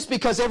do this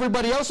because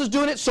everybody else is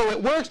doing it, so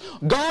it works.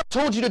 God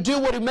told you to do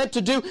what He meant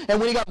to do, and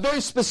when He got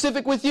very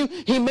specific with you,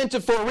 He meant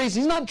it for a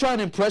reason. He's not trying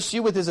to impress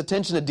you with His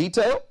attention to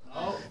detail.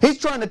 He's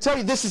trying to tell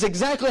you, this is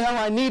exactly how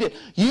I need it.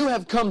 You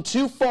have come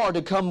too far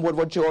to come with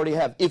what you already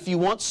have. If you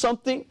want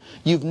something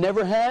you've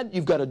never had,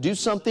 you've got to do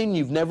something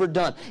you've never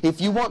done.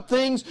 If you want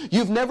things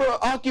you've never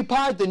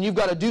occupied, then you've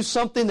got to do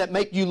something that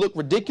make you look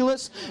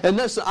ridiculous. And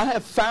listen, I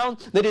have found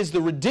that it is the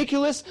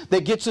ridiculous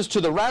that gets us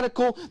to the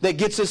radical, that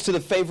gets us to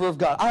the favor of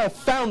God. I have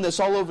found this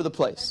all over the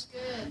place.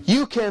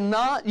 You did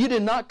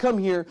not come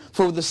here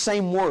for the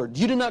same word.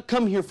 You did not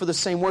come here for the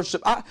same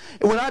worship.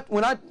 When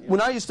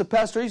I used to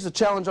pastor, I used to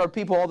challenge our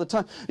people all the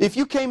time. If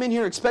you came in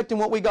here expecting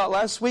what we got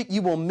last week,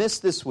 you will miss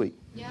this week.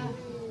 Yeah.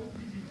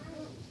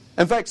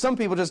 In fact, some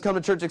people just come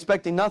to church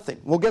expecting nothing.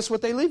 Well, guess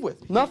what they leave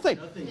with? Nothing.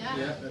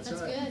 Yeah, that's right.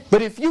 Good.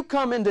 But if you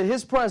come into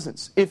His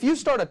presence, if you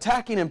start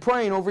attacking and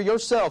praying over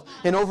yourself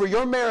and over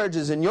your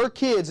marriages and your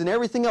kids and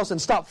everything else,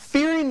 and stop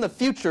fearing the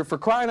future, for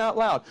crying out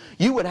loud,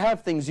 you would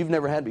have things you've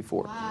never had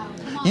before. Wow.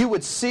 You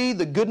would see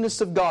the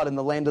goodness of God in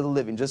the land of the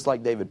living, just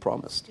like David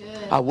promised.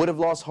 Good. I would have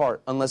lost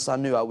heart unless I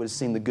knew I would have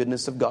seen the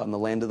goodness of God in the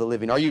land of the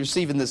living. Are you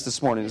receiving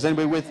this morning? Is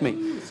anybody with me?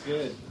 It's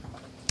good.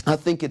 I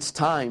think it's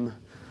time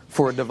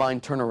for a divine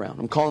turnaround.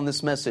 I'm calling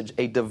this message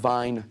a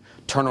divine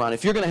turnaround.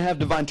 If you're going to have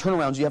divine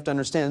turnarounds, you have to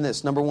understand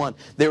this. Number one,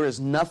 there is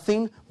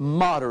nothing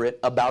moderate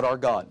about our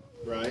God.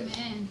 Right.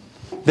 Amen.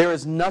 There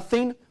is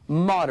nothing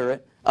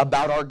moderate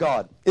about our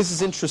God. This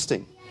is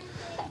interesting.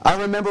 I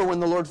remember when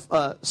the Lord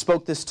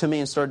spoke this to me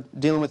and started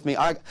dealing with me.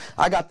 I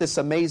got this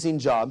amazing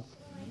job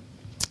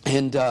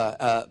and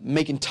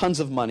making tons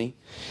of money.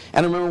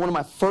 And I remember one of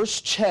my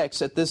first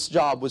checks at this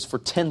job was for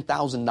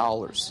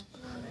 $10,000.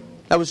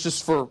 That was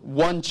just for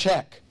one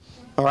check.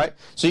 All right?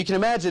 So you can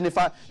imagine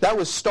that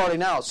was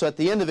starting out. So at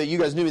the end of it, you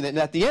guys knew me that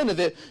at the end of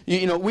it,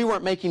 we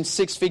weren't making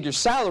six-figure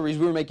salaries,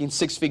 we were making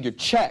six-figure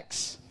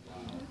checks.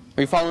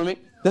 Are you following me?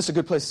 That's a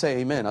good place to say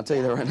amen. I'll tell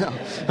you that right now.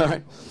 All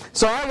right.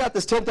 So I got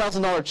this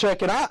 $10,000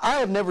 check, and I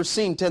have never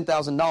seen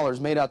 $10,000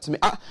 made out to me.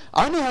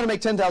 I knew how to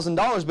make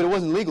 $10,000, but it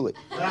wasn't legally.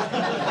 All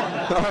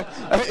right.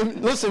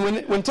 Listen,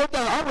 when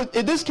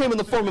 $10,000, this came in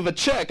the form of a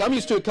check. I'm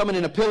used to it coming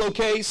in a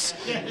pillowcase,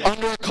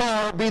 under a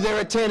car, be there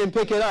at 10 and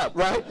pick it up.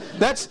 Right?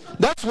 That's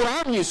what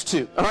I'm used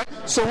to. All right.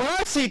 So when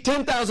I see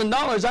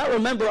 $10,000, I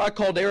remember I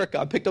called Erica.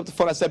 I picked up the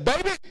phone. I said,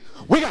 "Baby,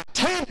 we got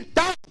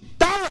 $10,000.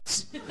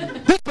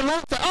 This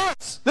belongs to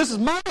us. This is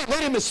mine. They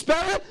didn't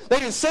misspell it. They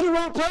didn't send it to the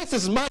wrong place.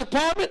 This is my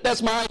department.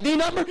 That's my ID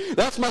number.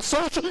 That's my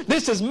social.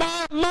 This is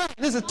my money.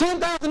 This is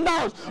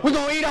 $10,000. We're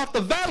going to eat off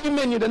the value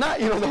menu tonight."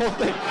 The whole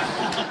thing.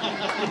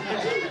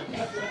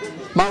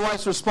 My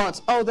wife's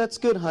response, "Oh, that's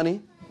good,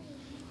 honey."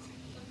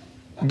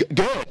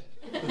 Good.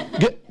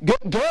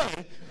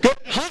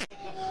 Honey.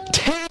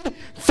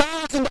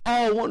 $10,000.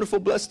 Oh, wonderful.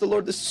 Bless the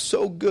Lord. This is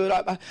so good.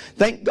 I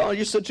thank God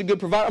you're such a good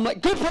provider. I'm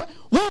like, good.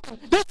 Woman,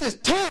 this is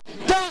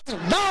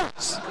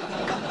 $10,000.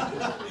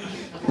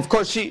 Of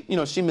course, she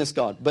missed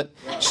God, but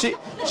she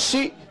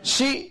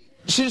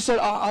just said,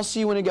 "I'll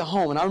see you when I get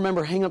home." And I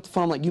remember hanging up the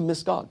phone. I'm like, "You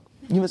missed God.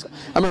 You missed God."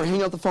 I remember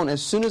hanging up the phone.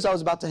 As soon as I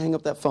was about to hang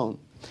up that phone,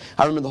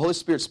 I remember the Holy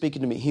Spirit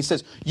speaking to me. He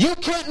says, "You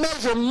can't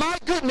measure my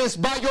goodness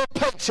by your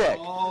paycheck."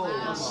 Oh,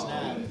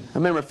 I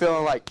remember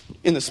feeling like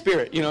in the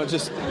Spirit,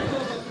 just.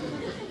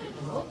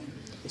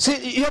 See,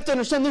 you have to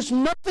understand, there's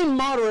nothing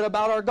moderate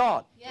about our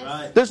God. Yes.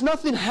 Right. There's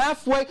nothing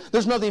halfway.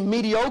 There's nothing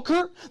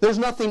mediocre. There's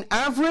nothing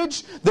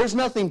average. There's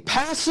nothing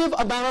passive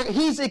about our God.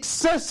 He's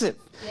excessive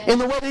in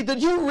the way that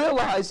did. You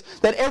realize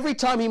that every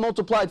time He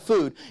multiplied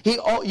food, you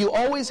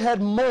always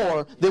had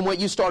more than what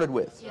you started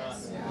with.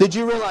 Yes. Did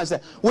you realize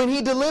that? When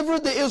He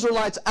delivered the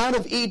Israelites out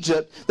of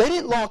Egypt, they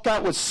didn't walk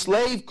out with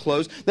slave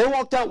clothes. They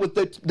walked out with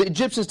the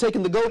Egyptians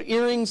taking the gold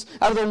earrings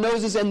out of their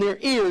noses and their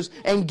ears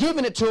and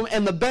giving it to them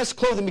and the best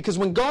clothing. Because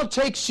when God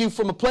takes you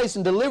from a place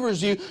and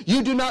delivers you,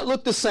 you do not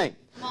look the same.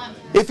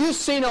 If you've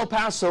seen El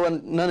Paso,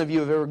 and none of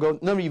you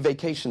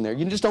vacation there,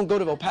 you just don't go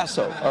to El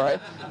Paso, all right?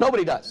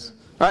 Nobody does.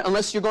 All right?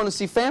 Unless you're going to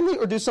see family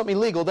or do something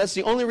illegal, that's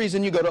the only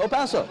reason you go to El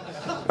Paso.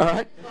 All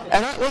right?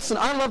 And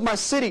I love my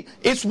city.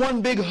 It's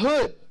one big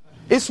hood.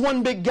 It's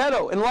one big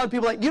ghetto. And a lot of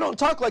people are like, "You don't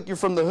talk like you're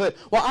from the hood."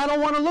 Well, I don't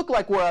want to look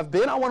like where I've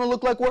been. I want to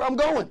look like where I'm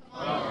going.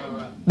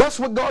 That's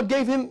what God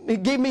gave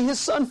me His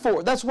Son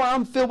for. That's why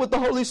I'm filled with the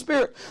Holy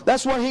Spirit.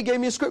 That's why He gave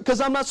me a script.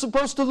 Because I'm not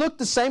supposed to look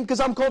the same, because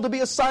I'm called to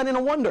be a sign and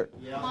a wonder.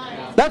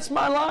 That's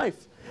my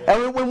life.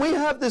 And when we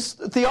have this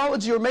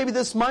theology or maybe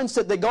this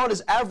mindset that God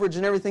is average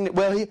and everything,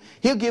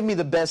 He'll give me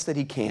the best that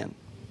He can.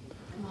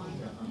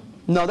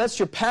 No, that's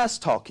your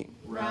past talking.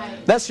 Right.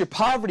 That's your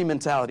poverty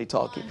mentality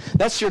talking.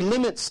 That's your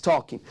limits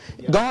talking.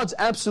 God's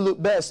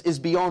absolute best is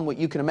beyond what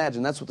you can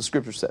imagine. That's what the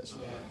Scripture says.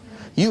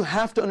 You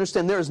have to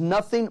understand there is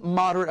nothing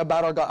moderate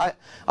about our God.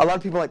 A lot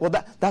of people are like,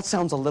 well, that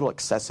sounds a little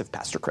excessive,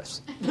 Pastor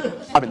Chris.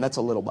 I mean, that's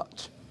a little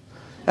much.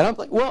 And I'm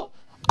like, well,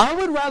 I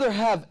would rather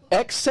have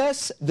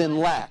excess than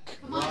lack.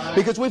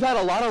 Because we've had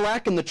a lot of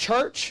lack in the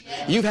church.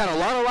 You've had a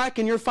lot of lack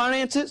in your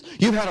finances.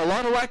 You've had a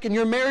lot of lack in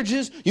your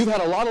marriages. You've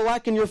had a lot of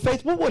lack in your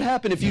faith. What would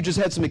happen if you just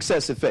had some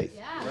excessive faith?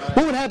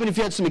 What would happen if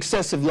you had some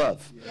excessive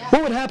love?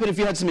 What would happen if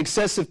you had some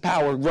excessive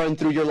power running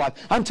through your life?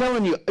 I'm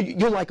telling you,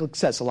 you'll like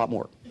excess a lot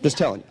more. Just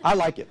telling you. I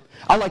like it.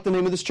 I like the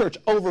name of this church,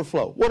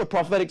 Overflow. What a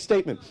prophetic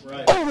statement.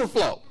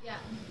 Overflow.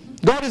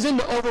 God is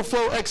into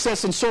overflow,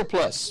 excess, and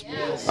surplus.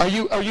 Are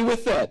you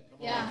with that?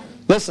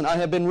 Listen, I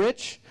have been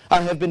rich.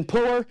 I have been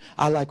poor.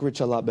 I like rich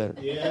a lot better.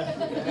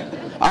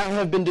 I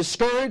have been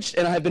discouraged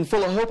and I have been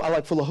full of hope. I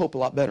like full of hope a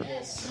lot better.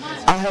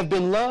 I have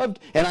been loved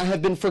and I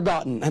have been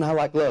forgotten and I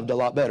like loved a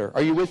lot better.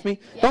 Are you with me?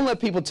 Don't let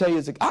people tell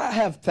you. I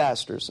have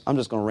pastors. I'm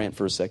just going to rant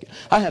for a second.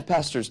 I have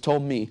pastors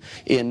told me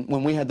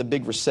when we had the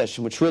big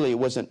recession, which really it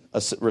wasn't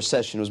a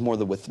recession, it was more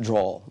the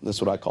withdrawal.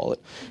 That's what I call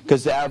it.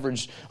 Because the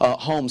average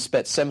home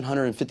spent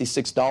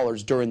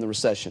 $756 during the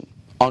recession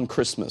on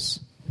Christmas.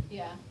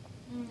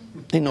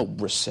 Ain't no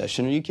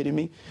recession. Are you kidding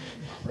me?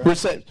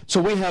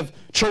 So we have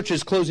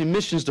churches closing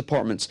missions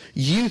departments.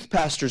 Youth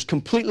pastors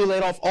completely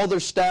laid off all their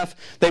staff.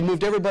 They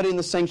moved everybody in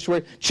the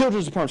sanctuary.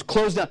 Children's departments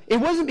closed down. It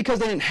wasn't because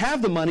they didn't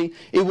have the money.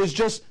 It was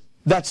just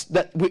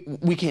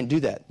we can't do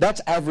that. That's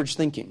average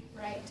thinking.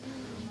 Right.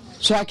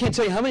 So I can't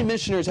tell you how many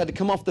missionaries had to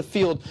come off the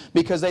field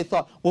because they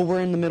thought, well, we're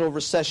in the middle of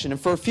recession.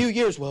 And for a few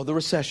years, the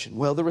recession.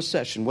 Do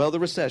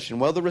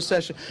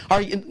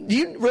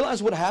you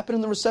realize what happened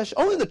in the recession?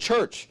 Only the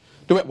church.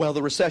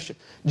 The recession.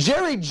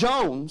 Jerry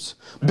Jones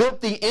built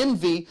the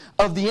envy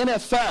of the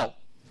NFL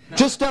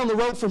just down the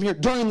road from here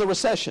during the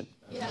recession.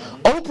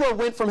 Oprah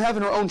went from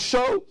having her own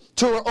show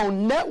to her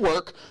own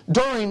network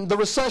during the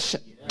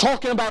recession,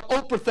 talking about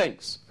Oprah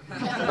things. I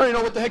don't even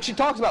know what the heck she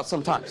talks about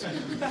sometimes. All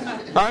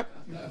right?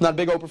 Not a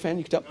big Oprah fan,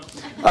 you can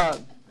tell.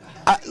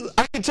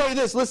 I can tell you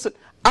this, listen,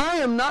 I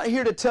am not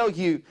here to tell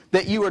you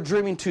that you are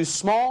dreaming too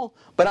small,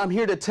 but I'm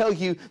here to tell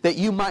you that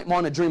you might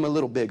want to dream a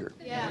little bigger.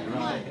 Yeah, come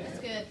on, that's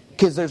good.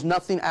 Because there's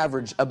nothing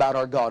average about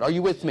our God. Are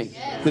you with me?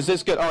 Is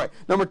this good? All right.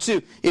 Number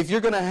two, if you're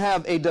going to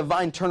have a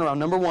divine turnaround,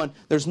 number one,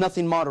 there's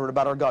nothing moderate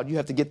about our God. You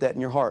have to get that in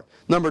your heart.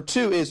 Number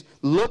two is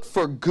look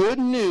for good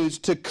news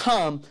to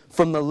come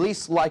from the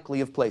least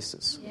likely of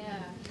places.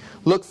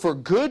 Look for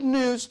good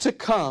news to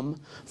come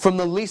from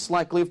the least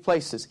likely of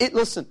places.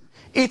 Listen,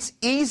 it's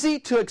easy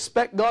to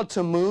expect God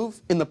to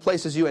move in the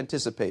places you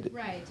anticipated.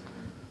 Right.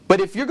 But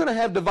if you're going to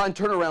have divine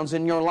turnarounds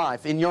in your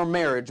life, in your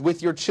marriage,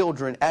 with your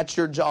children, at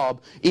your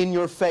job, in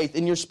your faith,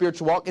 in your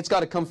spiritual walk, it's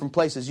got to come from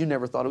places you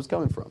never thought it was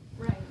coming from.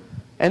 Right.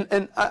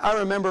 And I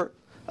remember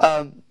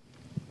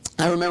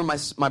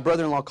my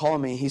brother-in-law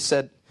calling me. He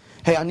said,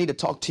 hey, I need to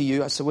talk to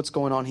you. I said, what's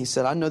going on? He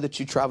said, I know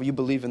that you travel. You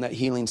believe in that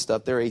healing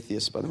stuff. They're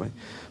atheists, by the way,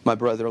 my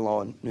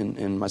brother-in-law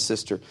and my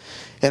sister.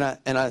 And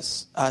I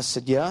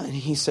said, yeah. And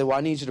he said, well,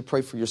 I need you to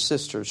pray for your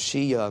sister.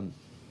 She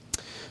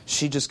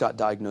just got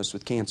diagnosed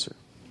with cancer.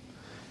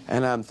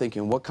 And I'm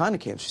thinking, what kind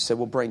of cancer? She said,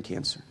 well, brain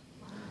cancer.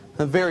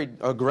 A very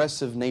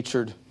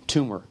aggressive-natured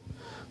tumor.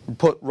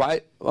 Put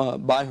right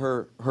by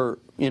her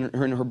in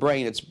her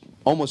brain. It's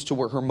almost to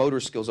where her motor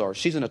skills are.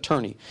 She's an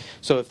attorney.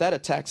 So if that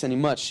attacks any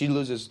much, she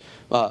loses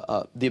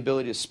the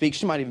ability to speak.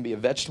 She might even be a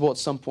vegetable at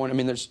some point. I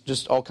mean, there's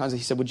just all kinds of...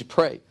 He said, would you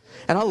pray?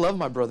 And I love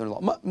my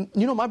brother-in-law.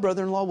 My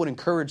brother-in-law would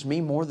encourage me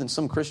more than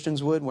some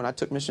Christians would when I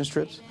took missions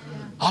trips.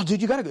 Oh,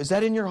 dude, you got to go. Is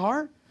that in your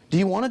heart? Do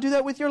you want to do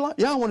that with your life?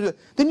 Yeah, I want to do it.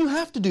 Then you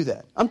have to do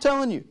that. I'm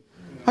telling you.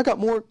 I got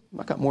more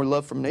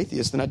love from an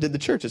atheist than I did the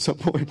church at some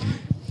point.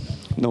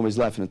 Nobody's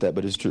laughing at that,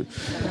 but it's true.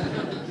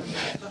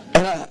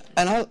 And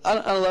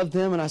I loved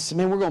them, and I said,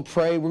 man, we're going to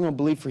pray. We're going to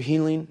believe for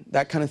healing,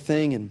 that kind of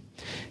thing.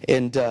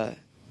 And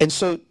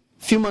so a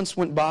few months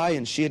went by,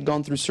 and she had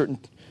gone through certain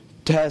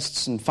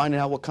tests and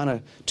finding out what kind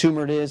of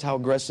tumor it is, how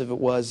aggressive it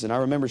was. And I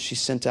remember she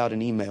sent out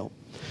an email.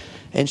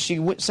 And she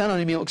sent out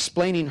an email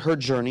explaining her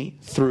journey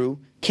through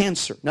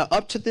cancer. Now,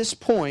 up to this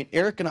point,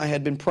 Eric and I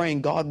had been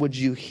praying, God, would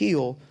you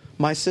heal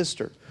my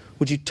sister?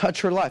 Would you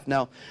touch her life?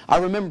 Now, I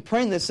remember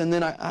praying this, and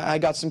then I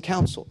got some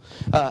counsel.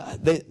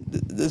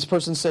 This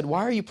person said,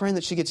 why are you praying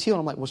that she gets healed?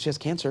 I'm like, well, she has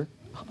cancer.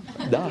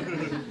 Duh.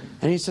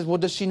 And he says, well,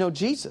 does she know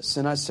Jesus?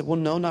 And I said, well,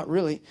 no, not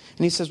really.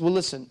 And he says, well,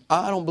 listen,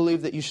 I don't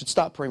believe that you should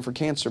stop praying for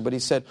cancer. But he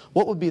said,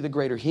 what would be the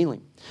greater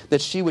healing?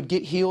 That she would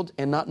get healed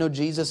and not know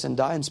Jesus and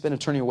die and spend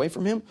eternity away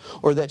from him?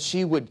 Or that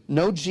she would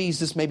know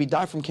Jesus, maybe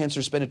die from cancer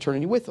and spend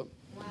eternity with him?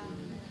 Wow.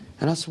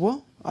 And I said,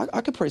 well,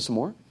 I could pray some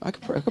more. I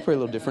could pray a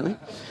little differently.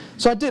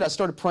 So I did. I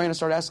started praying. I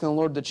started asking the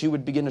Lord that you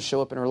would begin to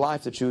show up in her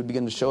life, that you would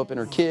begin to show up in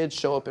her kids,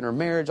 show up in her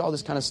marriage, all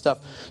this kind of stuff.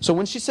 So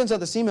when she sends out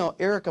this email,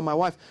 Erica, my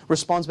wife,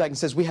 responds back and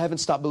says, we haven't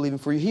stopped believing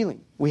for your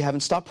healing. We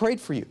haven't stopped praying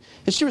for you.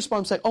 And she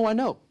responds saying, oh, I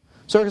know.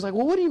 So Erica's like,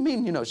 well, what do you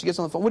mean you know? She gets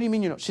on the phone. What do you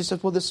mean you know? She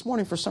says, well, this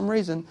morning, for some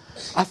reason,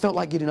 I felt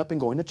like getting up and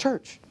going to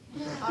church.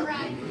 All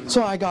right.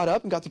 So I got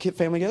up and got the kid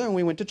family together and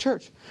we went to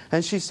church.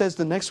 And she says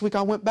the next week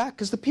I went back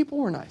because the people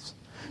were nice.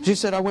 She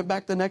said I went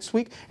back the next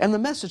week and the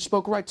message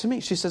spoke right to me.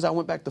 She says I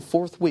went back the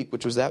 4th week,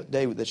 which was that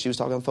day that she was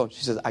talking on the phone.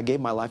 She says, I gave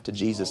my life to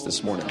Jesus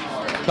this morning.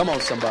 Come on,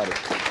 somebody.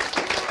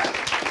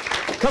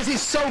 Because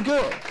He's so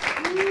good.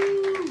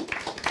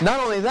 Not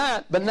only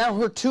that, but now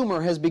her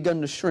tumor has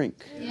begun to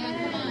shrink.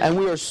 And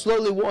we are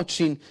slowly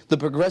watching the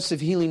progressive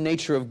healing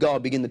nature of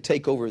God begin to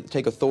take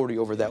authority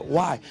over that.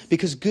 Why?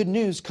 Because good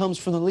news comes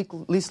from the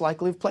least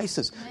likely of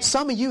places.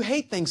 Some of you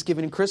hate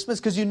Thanksgiving and Christmas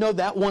because you know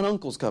that one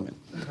uncle's coming.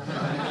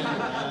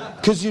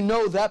 Because you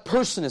know that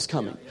person is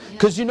coming.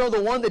 Because you know the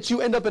one that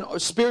you end up in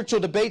spiritual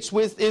debates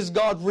with, is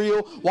God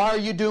real? Why are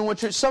you doing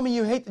what you're... Some of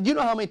you hate... You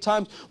know how many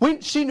times...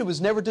 She was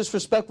never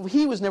disrespectful.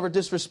 He was never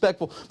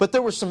disrespectful. But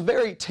there was some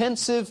very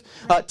tense,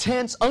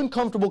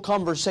 uncomfortable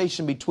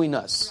conversation between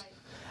us.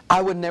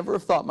 I would never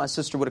have thought my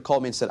sister would have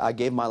called me and said, I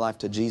gave my life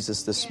to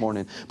Jesus this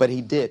morning. But he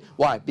did.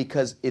 Why?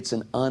 Because it's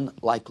an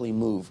unlikely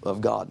move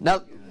of God.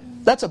 Now,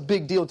 that's a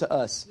big deal to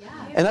us.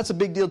 And that's a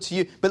big deal to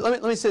you. But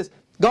let me say this.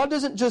 God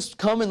doesn't just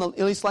come in the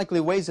least likely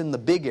ways in the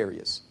big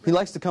areas. He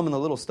likes to come in the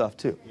little stuff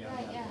too.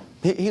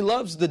 He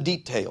loves the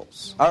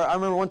details. I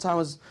remember one time I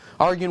was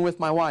arguing with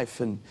my wife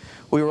and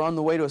we were on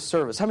the way to a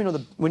service. How many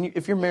know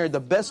if you're married,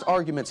 the best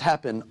arguments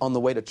happen on the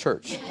way to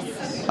church?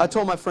 I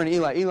told my friend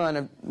Eli and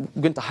I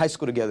went to high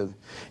school together.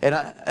 And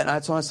I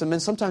said, man,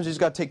 sometimes you just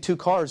got to take 2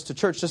 cars to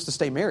church just to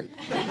stay married.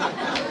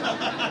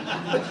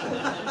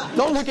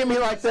 Don't look at me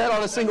like that.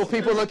 All the single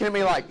people looking at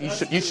me like,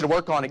 you should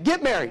work on it.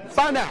 Get married.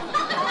 Find out.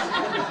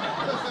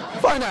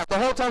 Find out. The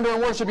whole time during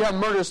worship, you have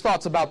murderous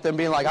thoughts about them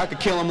being like, I could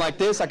kill them like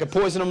this, I could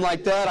poison them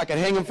like that, I could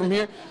hang them from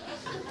here.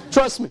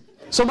 Trust me.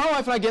 So my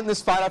wife and I get in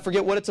this fight. I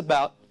forget what it's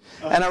about.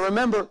 And I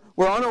remember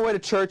we're on our way to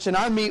church, and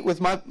I meet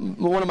with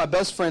one of my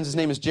best friends. His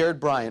name is Jared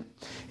Bryant.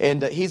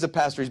 And he's a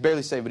pastor. He's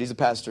barely saved, but he's a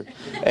pastor.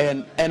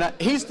 And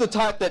he's the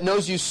type that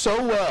knows you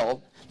so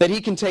well that he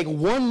can take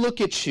one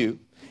look at you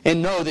and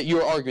know that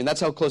you're arguing.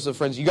 That's how close of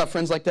friends. You got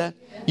friends like that?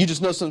 You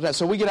just know something.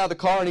 So we get out of the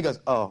car and he goes,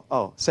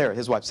 oh, Sarah,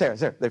 his wife, Sarah,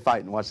 they're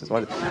fighting. Watch this.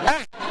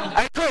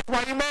 Hey, Chris,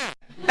 why are you mad?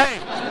 Hey,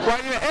 why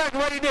are you mad? Eric,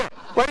 what are you doing?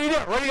 What are you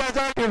doing? What are you guys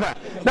arguing about?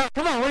 No,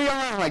 come on, what are you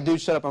arguing? I'm like, dude,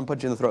 shut up, I'm going to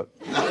punch you in the throat.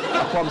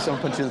 I promise I'm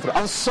going to punch you in the throat.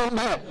 I was so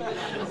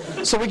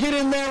mad. So we get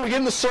in there, we get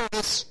in the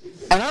service,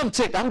 and I'm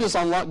ticked. I'm just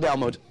on lockdown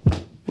mode,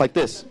 like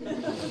this.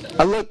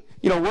 I look.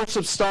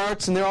 Worship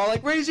starts, and they're all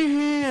like, raise your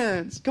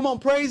hands. Come on,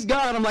 praise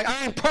God. I'm like,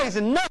 I ain't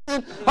praising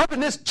nothing up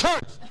in this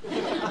church.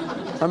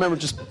 I remember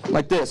just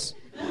like this.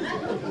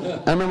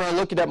 I remember I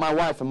looking at my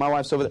wife, and my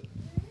wife's over there.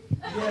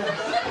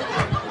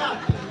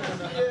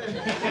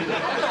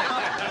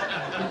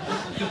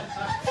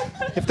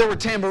 If there were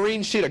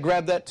tambourines, she'd have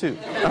grabbed that too.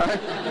 All right?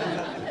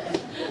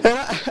 And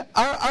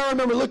I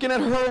remember looking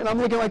at her, and I'm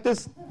looking like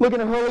this, looking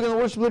at her, looking at the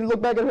worship leader,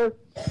 look back at her.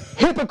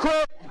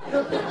 Hypocrite!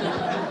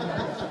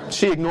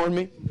 She ignored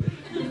me.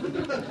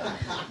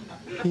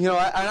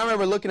 I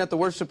remember looking at the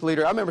worship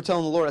leader. I remember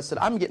telling the Lord, I said,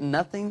 I'm getting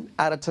nothing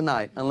out of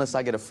tonight unless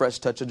I get a fresh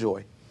touch of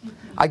joy.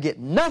 I get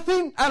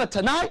nothing out of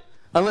tonight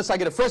unless I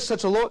get a fresh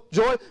touch of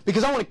joy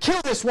because I want to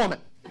kill this woman.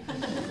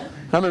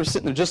 I remember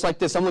sitting there just like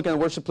this. I'm looking at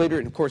the worship leader,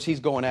 and of course he's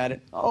going at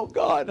it. Oh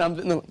God!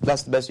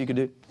 That's the best you could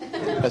do.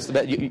 That's the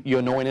best. You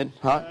anointed,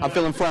 huh? I'm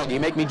feeling froggy.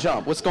 You make me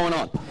jump. What's going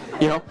on?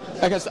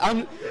 I guess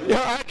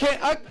I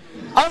can't. I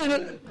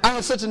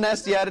have such a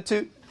nasty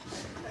attitude,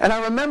 and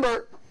I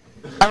remember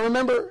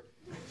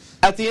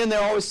at the end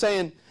they're always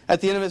saying at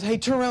the end of it, hey,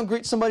 turn around,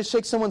 greet somebody,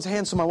 shake someone's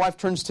hand. So my wife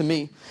turns to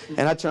me,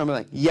 and I turn. I'm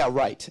like, yeah,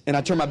 right, and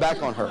I turn my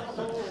back on her.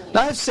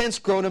 Now, I have since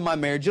grown in my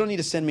marriage. You don't need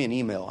to send me an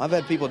email. I've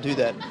had people do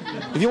that.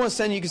 If you want to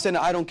send, you can send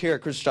it. I don't care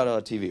at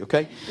ChrisStroud.tv,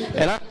 okay?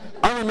 And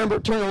I remember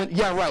turning and went,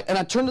 yeah, right. And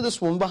I turned to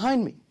this woman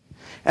behind me.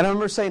 And I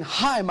remember saying,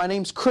 hi, my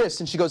name's Chris.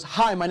 And she goes,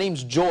 hi, my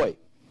name's Joy.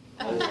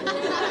 I'm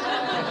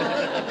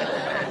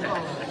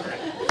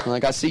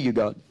like, I see you,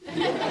 God.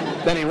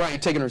 That ain't right. You're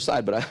taking her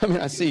side, but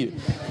I see you.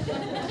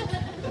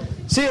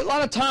 See, a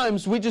lot of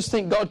times we just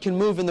think God can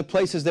move in the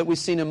places that we've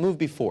seen Him move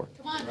before.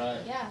 Come on. Right.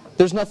 Yeah.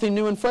 There's nothing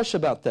new and fresh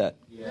about that.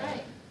 Yeah.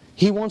 Right.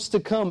 He wants to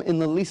come in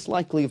the least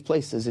likely of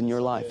places in your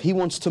life. He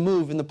wants to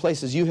move in the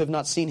places you have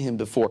not seen Him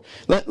before.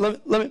 Let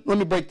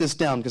me break this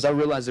down because I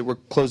realize that we're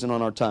closing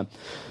on our time.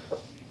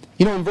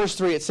 In verse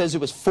 3 it says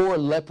it was 4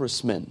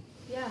 leprous men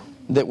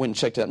that went and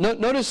checked it out.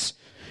 Notice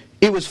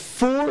it was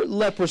 4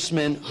 leprous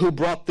men who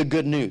brought the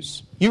good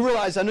news. You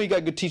realize, I know you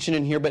got good teaching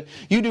in here, but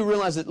you do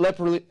realize that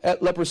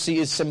leprosy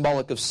is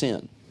symbolic of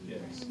sin.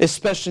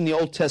 Especially in the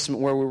Old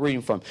Testament where we're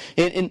reading from.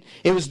 And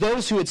it was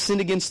those who had sinned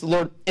against the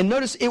Lord. And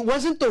notice, it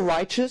wasn't the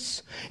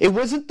righteous. It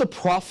wasn't the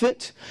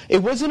prophet.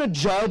 It wasn't a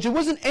judge. It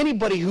wasn't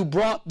anybody who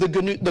brought the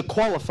good news, the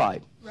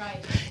qualified.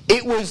 Right.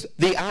 It was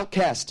the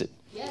outcasted.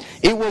 Yes.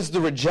 It was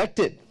the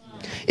rejected.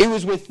 It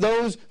was with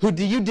those who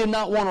you did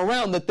not want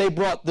around that they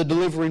brought the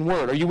delivering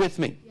word. Are you with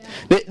me?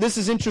 Yeah. This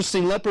is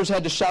interesting. Lepers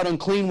had to shout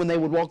unclean when they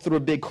would walk through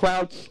a big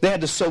crowd. They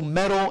had to sew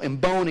metal and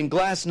bone and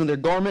glass into their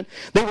garment.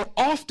 They were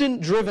often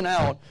driven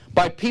out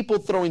by people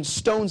throwing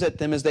stones at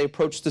them as they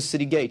approached the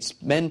city gates.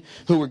 Men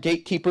who were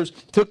gatekeepers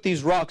took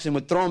these rocks and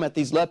would throw them at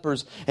these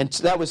lepers, and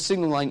that was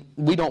signaling,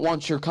 we don't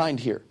want your kind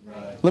here.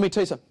 Right. Let me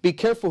tell you something. Be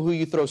careful who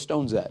you throw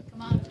stones at.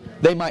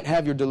 They might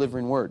have your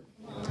delivering word.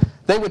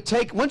 They would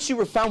take, once you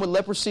were found with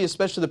leprosy,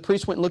 especially the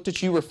priest went and looked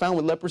at you, you were found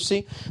with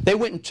leprosy, they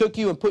went and took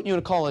you and put you in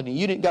a colony.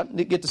 You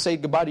didn't get to say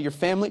goodbye to your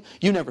family.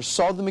 You never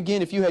saw them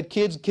again. If you had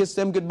kids, kiss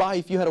them goodbye.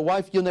 If you had a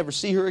wife, you'll never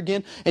see her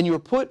again. And you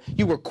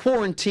were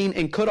quarantined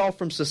and cut off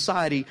from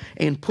society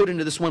and put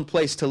into this one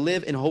place to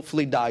live and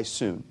hopefully die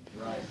soon.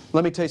 Right.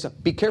 Let me tell you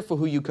something. Be careful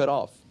who you cut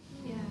off.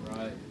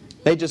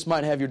 They just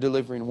might have your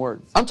delivering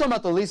word. I'm talking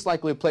about the least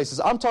likely of places.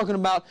 I'm talking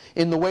about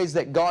in the ways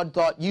that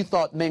you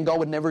thought, man, God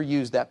would never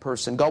use that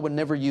person. God would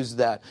never use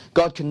that.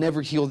 God can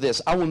never heal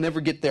this. I will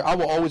never get there. I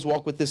will always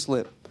walk with this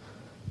limp.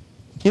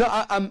 You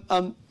know,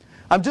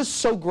 I'm just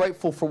so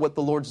grateful for what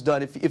the Lord's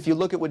done. If you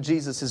look at what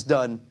Jesus has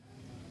done,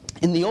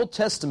 in the Old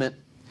Testament,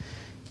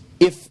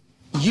 if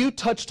you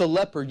touched a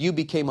leper, you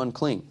became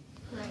unclean.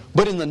 Right.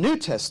 But in the New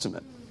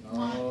Testament,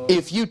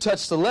 if you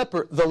touch the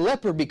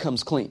leper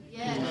becomes clean.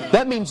 Yeah.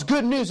 That means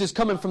good news is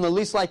coming from the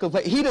least likely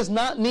place. He does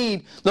not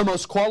need the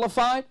most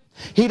qualified.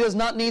 He does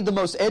not need the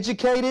most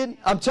educated.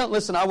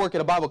 Listen, I work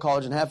at a Bible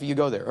college and half of you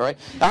go there, all right?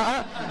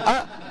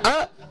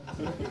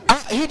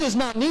 He does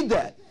not need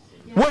that.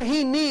 What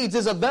he needs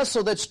is a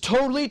vessel that's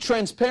totally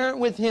transparent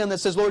with him that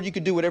says, Lord, you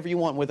could do whatever you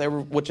want with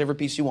whichever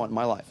piece you want in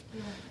my life.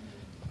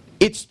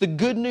 It's the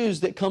good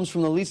news that comes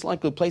from the least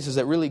likely places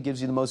that really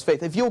gives you the most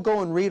faith. If you'll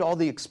go and read all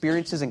the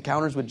experiences,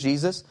 encounters with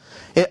Jesus,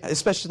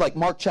 especially like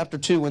Mark chapter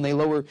 2 when they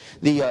lower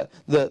the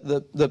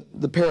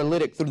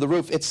paralytic through the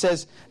roof, it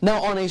says,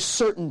 now on a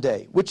certain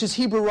day, which is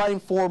Hebrew writing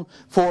form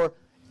for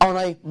on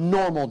a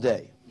normal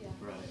day. Yeah.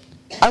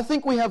 Right. I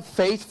think we have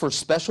faith for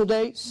special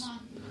days,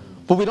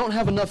 but we don't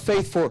have enough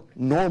faith for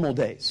normal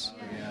days.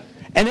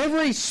 And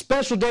every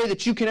special day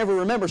that you can ever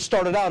remember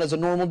started out as a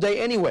normal day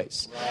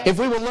anyways. Right. If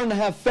we would learn to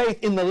have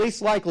faith in the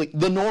least likely,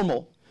 the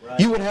normal, right,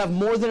 you would have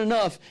more than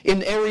enough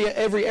in every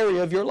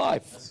area of your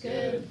life. That's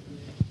good.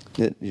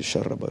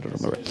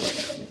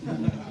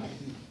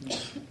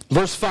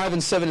 Verse 5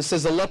 and 7, it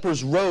says, the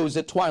lepers rose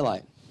at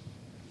twilight.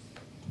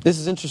 This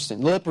is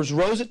interesting. The lepers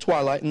rose at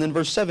twilight, and then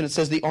verse 7, it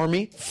says, the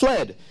army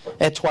fled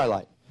at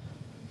twilight.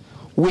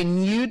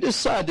 When you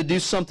decide to do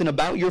something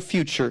about your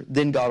future,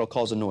 then God will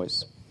cause a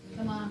noise.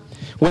 Come on.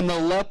 When the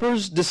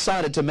lepers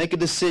decided to make a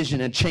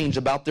decision and change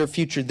about their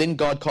future, then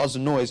God caused a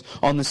noise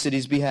on the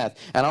city's behalf.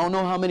 And I don't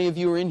know how many of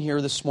you are in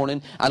here this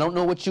morning. I don't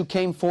know what you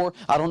came for.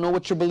 I don't know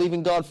what you're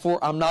believing God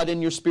for. I'm not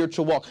in your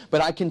spiritual walk.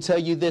 But I can tell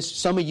you this.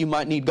 Some of you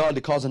might need God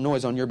to cause a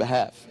noise on your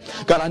behalf.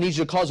 God, I need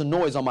you to cause a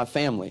noise on my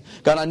family.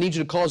 God, I need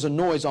you to cause a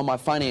noise on my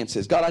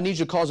finances. God, I need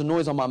you to cause a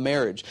noise on my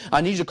marriage.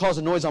 I need you to cause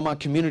a noise on my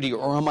community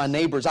or on my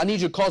neighbors. I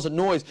need you to cause a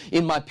noise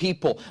in my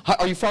people.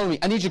 Are you following me?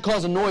 I need you to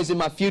cause a noise in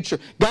my future.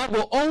 God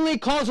will only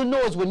cause a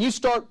noise when you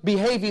start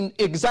behaving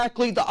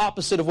exactly the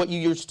opposite of what you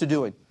used to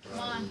doing.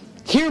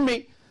 Hear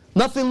me.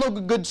 Nothing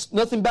good,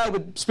 nothing bad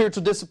with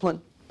spiritual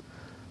discipline.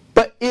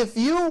 But if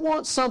you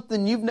want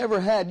something you've never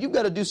had, you've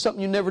got to do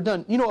something you've never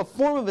done. You know, a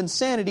form of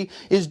insanity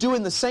is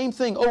doing the same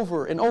thing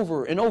over and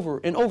over and over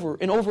and over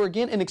and over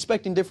again and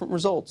expecting different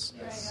results.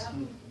 Yes.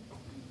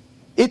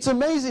 It's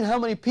amazing how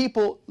many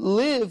people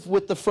live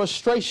with the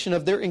frustration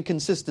of their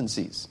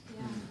inconsistencies.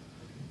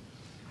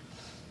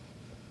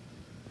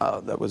 Oh,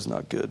 that was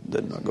not good.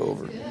 Did not go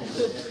over.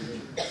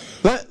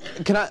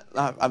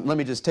 Let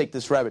me just take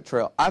this rabbit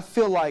trail. I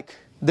feel like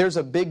there's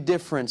a big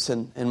difference,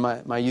 and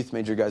my youth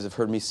major guys have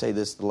heard me say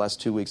this the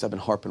last 2 weeks. I've been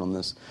harping on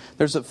this.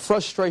 There's a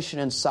frustration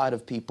inside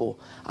of people.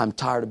 I'm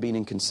tired of being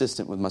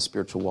inconsistent with my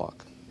spiritual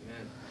walk.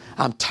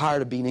 I'm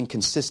tired of being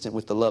inconsistent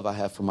with the love I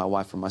have for my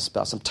wife or my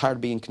spouse. I'm tired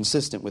of being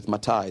inconsistent with my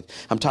tithe.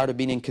 I'm tired of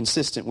being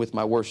inconsistent with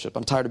my worship.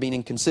 I'm tired of being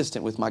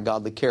inconsistent with my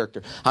godly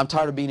character. I'm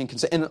tired of being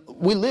inconsistent. And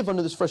we live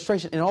under this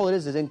frustration, and all it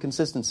is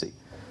inconsistency.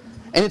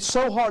 And it's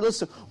so hard.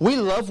 Listen, we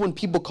love when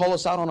people call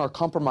us out on our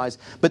compromise.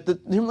 But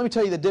let me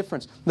tell you the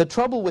difference. The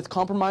trouble with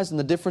compromise and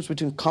the difference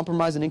between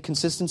compromise and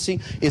inconsistency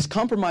is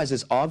compromise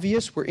is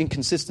obvious where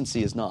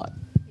inconsistency is not.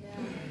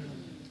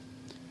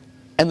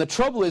 And the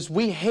trouble is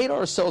we hate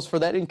ourselves for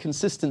that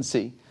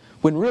inconsistency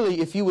when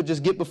really if you would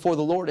just get before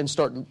the Lord and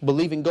start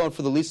believing God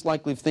for the least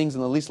likely of things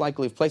and the least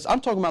likely of places.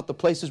 I'm talking about the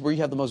places where you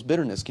have the most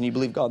bitterness. Can you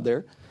believe God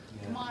there?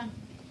 Yeah. Come on.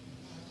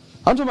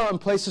 I'm talking about in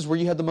places where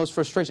you had the most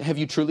frustration. Have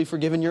you truly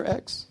forgiven your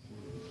ex?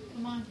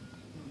 Come on.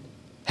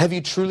 Have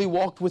you truly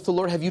walked with the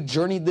Lord? Have you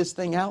journeyed this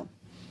thing out?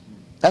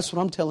 That's what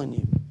I'm telling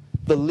you.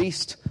 The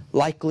least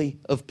likely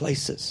of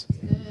places.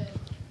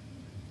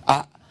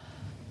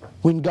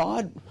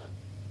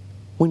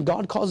 When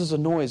God causes a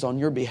noise on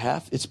your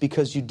behalf, it's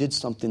because you did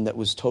something that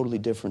was totally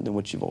different than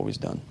what you've always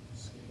done.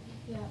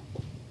 Yeah.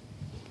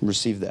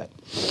 Receive that.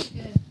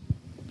 Good.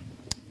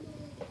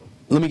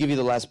 Let me give you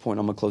the last point.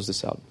 I'm going to close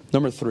this out.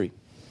 Number 3.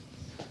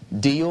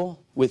 Deal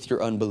with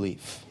your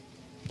unbelief.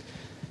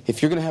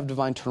 If you're going to have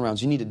divine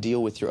turnarounds, you need to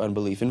deal with your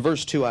unbelief. In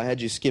verse 2, I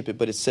had you skip it,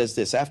 but it says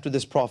this. After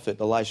this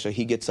prophet, Elisha,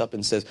 he gets up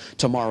and says,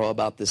 tomorrow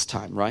about this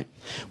time, right?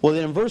 Well,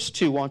 then in verse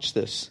 2, watch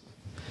this.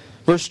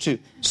 Verse 2,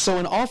 so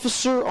an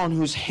officer on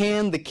whose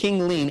hand the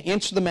king leaned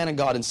answered the man of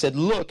God and said,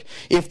 look,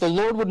 if the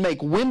Lord would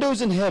make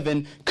windows in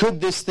heaven,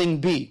 could this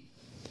thing be?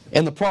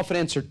 And the prophet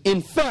answered,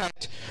 in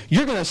fact,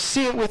 you're going to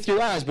see it with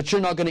your eyes, but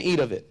you're not going to eat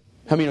of it.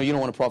 How many know you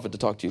don't want a prophet to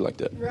talk to you like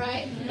that?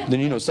 Right. Then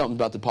you know something's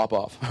about to pop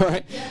off. All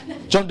right?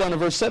 Jump down to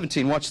verse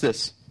 17. Watch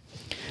this.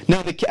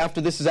 Now,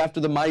 after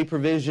the mighty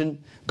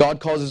provision, God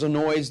causes a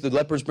noise. The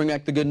lepers bring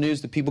back the good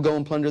news. The people go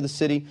and plunder the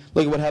city.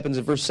 Look at what happens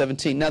in verse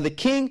 17. Now, the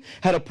king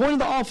had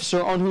appointed the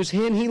officer on whose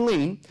hand he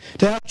leaned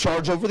to have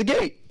charge over the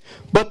gate.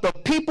 But the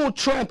people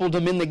trampled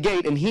him in the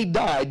gate, and he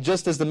died,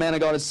 just as the man of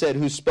God had said,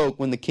 who spoke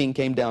when the king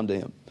came down to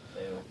him.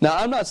 Now,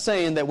 I'm not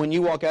saying that when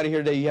you walk out of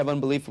here today, you have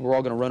unbelief and we're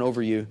all going to run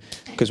over you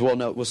because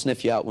we'll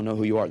sniff you out, we'll know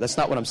who you are. That's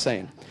not what I'm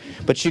saying.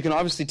 But you can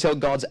obviously tell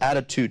God's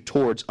attitude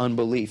towards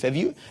unbelief. Have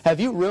you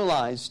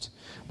realized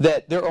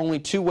that there are only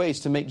two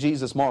ways to make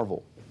Jesus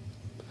marvel?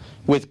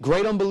 With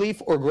great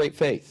unbelief or great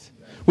faith.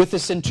 With the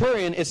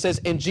centurion, it says,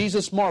 and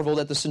Jesus marveled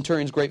at the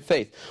centurion's great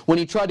faith. When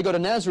he tried to go to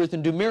Nazareth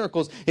and do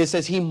miracles, it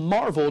says he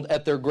marveled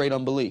at their great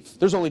unbelief.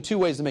 There's only two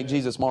ways to make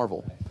Jesus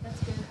marvel.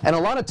 And a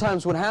lot of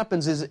times what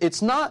happens is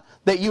it's not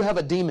that you have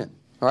a demon.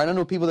 All right, I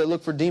know people that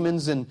look for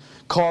demons in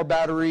car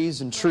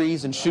batteries and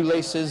trees and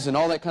shoelaces and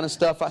all that kind of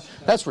stuff.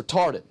 That's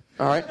retarded.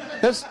 All right,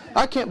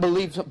 I can't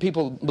believe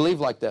people believe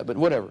like that, but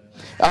whatever.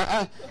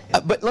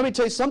 But let me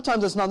tell you,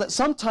 sometimes it's not that.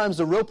 Sometimes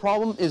the real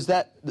problem is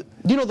that,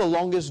 you know, the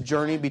longest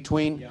journey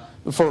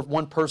for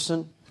one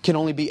person can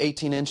only be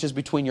 18 inches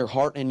between your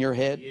heart and your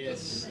head.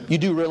 Yes. You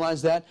do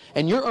realize that?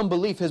 And your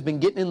unbelief has been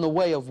getting in the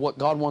way of what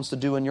God wants to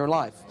do in your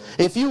life.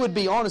 If you would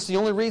be honest, the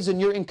only reason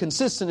you're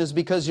inconsistent is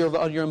because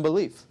of your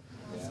unbelief.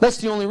 That's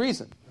the only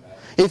reason.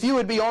 If you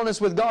would be honest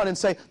with God and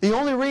say, the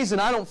only reason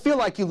I don't feel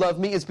like you love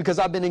me is because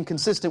I've been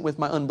inconsistent with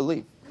my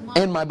unbelief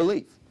and my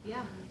belief.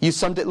 Yeah.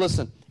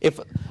 Listen, if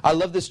I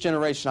love this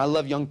generation, I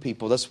love young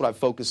people. That's what I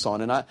focus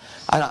on. And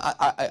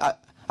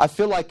I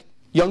feel like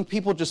young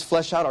people just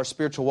flesh out our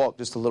spiritual walk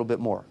just a little bit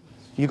more.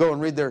 You go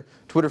and read their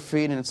Twitter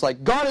feed and it's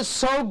like, God is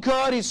so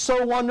good, He's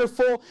so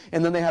wonderful.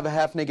 And then they have a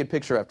half-naked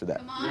picture after that.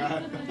 Come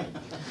on.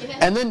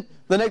 And then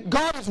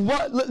God is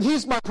what?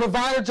 He's my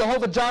provider,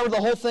 Jehovah Jireh, the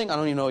whole thing. I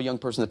don't even know a young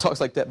person that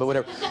talks like that, but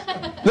whatever.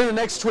 Then the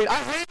next tweet, I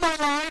hate my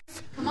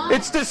life.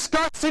 It's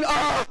disgusting.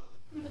 Oh.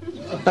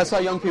 That's how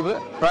young people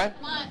do, right?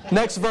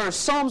 Next verse,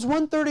 Psalms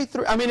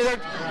 133. I mean,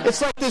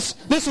 it's like this.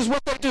 This is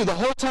what they do the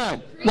whole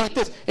time, like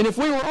this. And if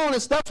we were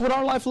honest, that's what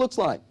our life looks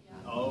like.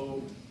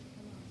 Oh.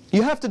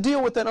 You have to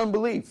deal with that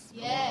unbelief.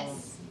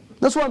 Yes.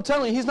 That's what I'm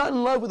telling you. He's not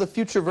in love with a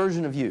future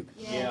version of you.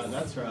 Yes. Yeah,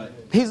 that's right.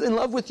 He's in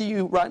love with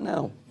you right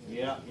now.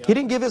 Yeah. He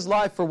didn't give His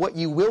life for what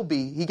you will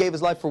be. He gave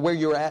His life for where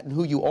you're at and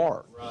who you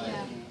are. Right.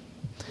 Yeah.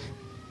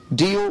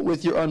 Deal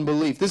with your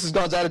unbelief. This is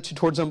God's attitude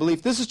towards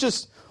unbelief. This is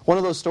just one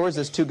of those stories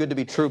that's too good to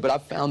be true, but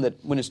I've found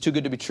that when it's too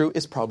good to be true,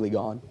 it's probably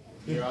gone.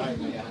 Right.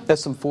 Yeah.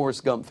 That's some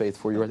Forrest Gump faith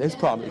for you right there. It's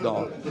probably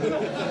gone.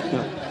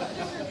 Yeah.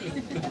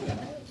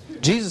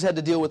 Jesus had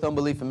to deal with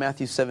unbelief in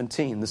Matthew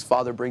 17. This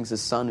father brings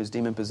his son who's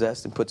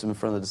demon-possessed and puts him in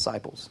front of the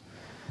disciples.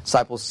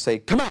 Disciples say,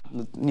 come out.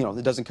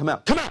 It doesn't come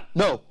out. Come out.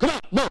 No. Come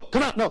out. No.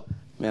 Come out. No.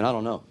 Man, I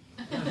don't know.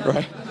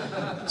 Right?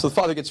 So the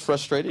father gets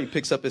frustrated. He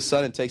picks up his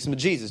son and takes him to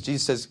Jesus.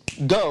 Jesus says,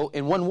 go.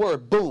 In one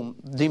word, boom,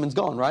 the demon's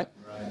gone, right?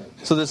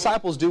 So the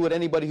disciples do what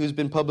anybody who's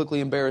been publicly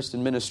embarrassed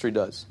in ministry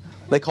does.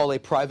 They call a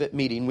private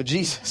meeting with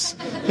Jesus.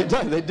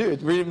 They do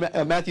it. Read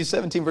Matthew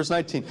 17, verse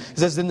 19. It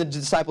says, then the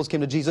disciples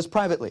came to Jesus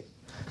privately.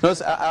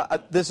 Notice,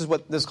 this is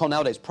what this is called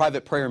nowadays,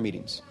 private prayer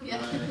meetings.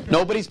 Yeah.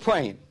 Nobody's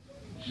praying,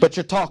 but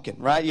you're talking,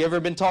 right? You ever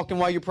been talking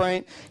while you're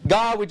praying?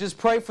 God, we just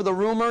pray for the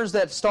rumors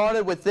that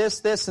started with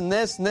this, and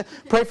this.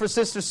 Pray for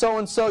sister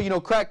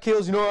so-and-so, crack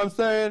kills, you know what I'm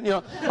saying?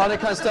 All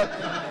that kind of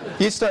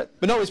stuff.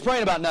 But nobody's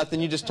praying about nothing.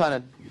 You're just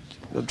trying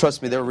to,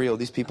 trust me, they're real.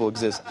 These people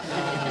exist.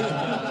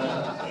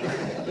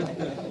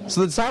 So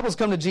the disciples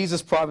come to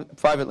Jesus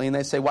privately and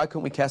they say, why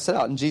couldn't we cast it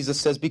out? And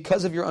Jesus says,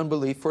 because of your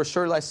unbelief, for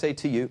assuredly I say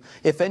to you,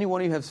 if any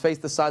one of you has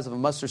faith the size of a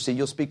mustard seed,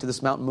 you'll speak to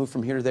this mountain, move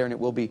from here to there, and it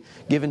will be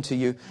given to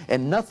you.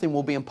 And nothing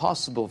will be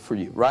impossible for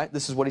you, right?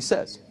 This is what he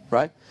says,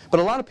 right? But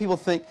a lot of people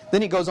think,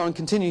 then he goes on and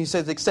continues, he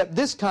says, except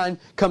this kind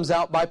comes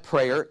out by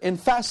prayer and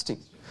fasting.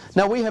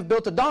 Now we have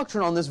built a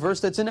doctrine on this verse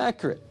that's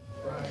inaccurate.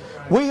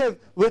 We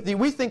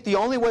think the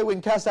only way we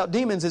can cast out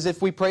demons is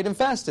if we prayed and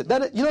fasted.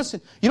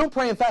 Listen, you don't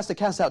pray and fast to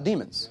cast out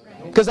demons.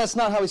 Because that's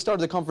not how he started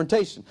the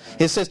confrontation.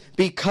 It says,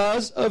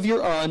 because of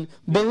your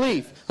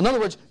unbelief. In other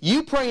words,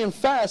 you pray and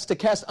fast to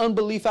cast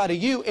unbelief out of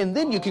you, and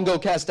then you can go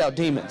cast out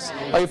demons.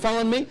 Are you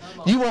following me?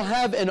 You will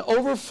have an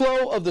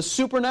overflow of the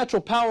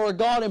supernatural power of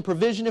God and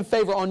provision and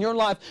favor on your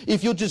life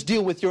if you'll just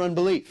deal with your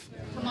unbelief.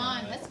 Come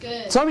on, that's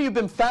good. Some of you have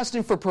been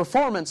fasting for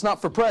performance,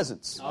 not for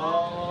presence.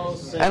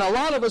 And a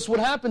lot of us, what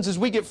happens is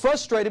we get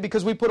frustrated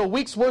because we put a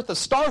week's worth of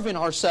starving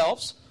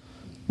ourselves.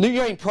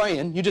 You ain't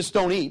praying, you just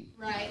don't eat.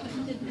 Right.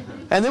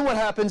 And then what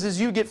happens is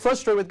you get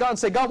frustrated with God and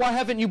say, God, why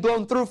haven't you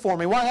blown through for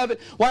me? Why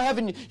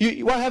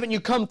haven't you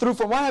come through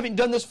for me? Why haven't you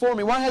done this for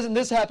me? Why hasn't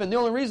this happened? The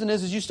only reason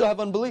is you still have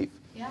unbelief.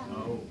 Yeah.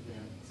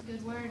 It's a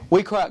good word.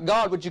 We cry out,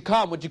 God, would you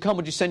come? Would you come?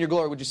 Would you send your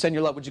glory? Would you send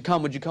your love? Would you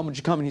come? Would you come? Would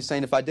you come? And He's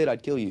saying, if I did,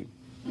 I'd kill you.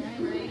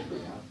 Right.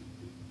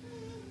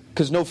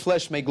 Because no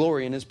flesh may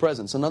glory in His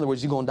presence. In other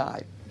words, you're going to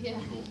die. Yeah.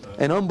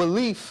 And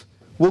unbelief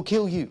will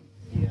kill you.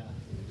 Yeah.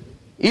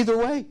 Either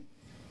way.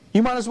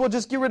 You might as well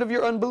just get rid of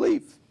your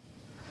unbelief.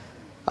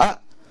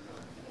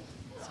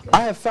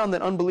 I have found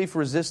that unbelief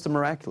resists the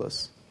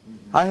miraculous.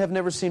 I have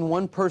never seen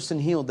one person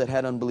healed that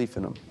had unbelief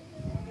in them.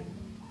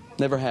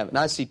 Never have. And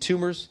I see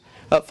tumors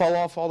fall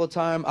off all the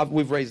time.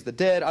 We've raised the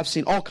dead. I've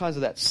seen all kinds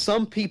of that.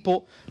 Some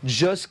people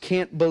just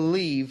can't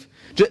believe.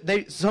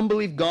 Some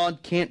believe God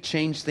can't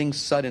change things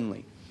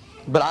suddenly.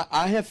 But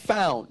I have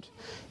found,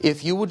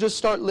 if you will just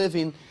start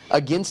living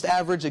against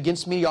average,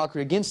 against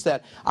mediocrity, against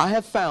that, I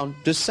have found,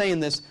 just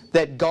saying this,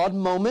 that God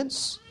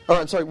moments,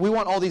 we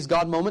want all these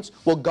God moments.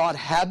 Well, God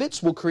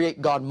habits will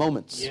create God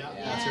moments. Yeah,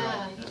 that's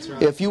right. That's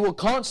right. If you will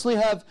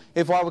constantly have,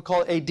 if I would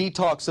call it a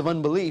detox of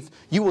unbelief,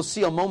 you will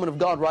see a moment of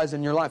God rise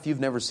in your life you've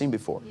never seen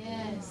before.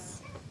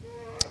 Yes.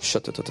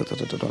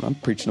 I'm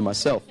preaching to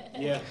myself.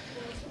 Yeah.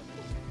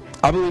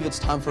 I believe it's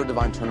time for a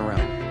divine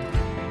turnaround.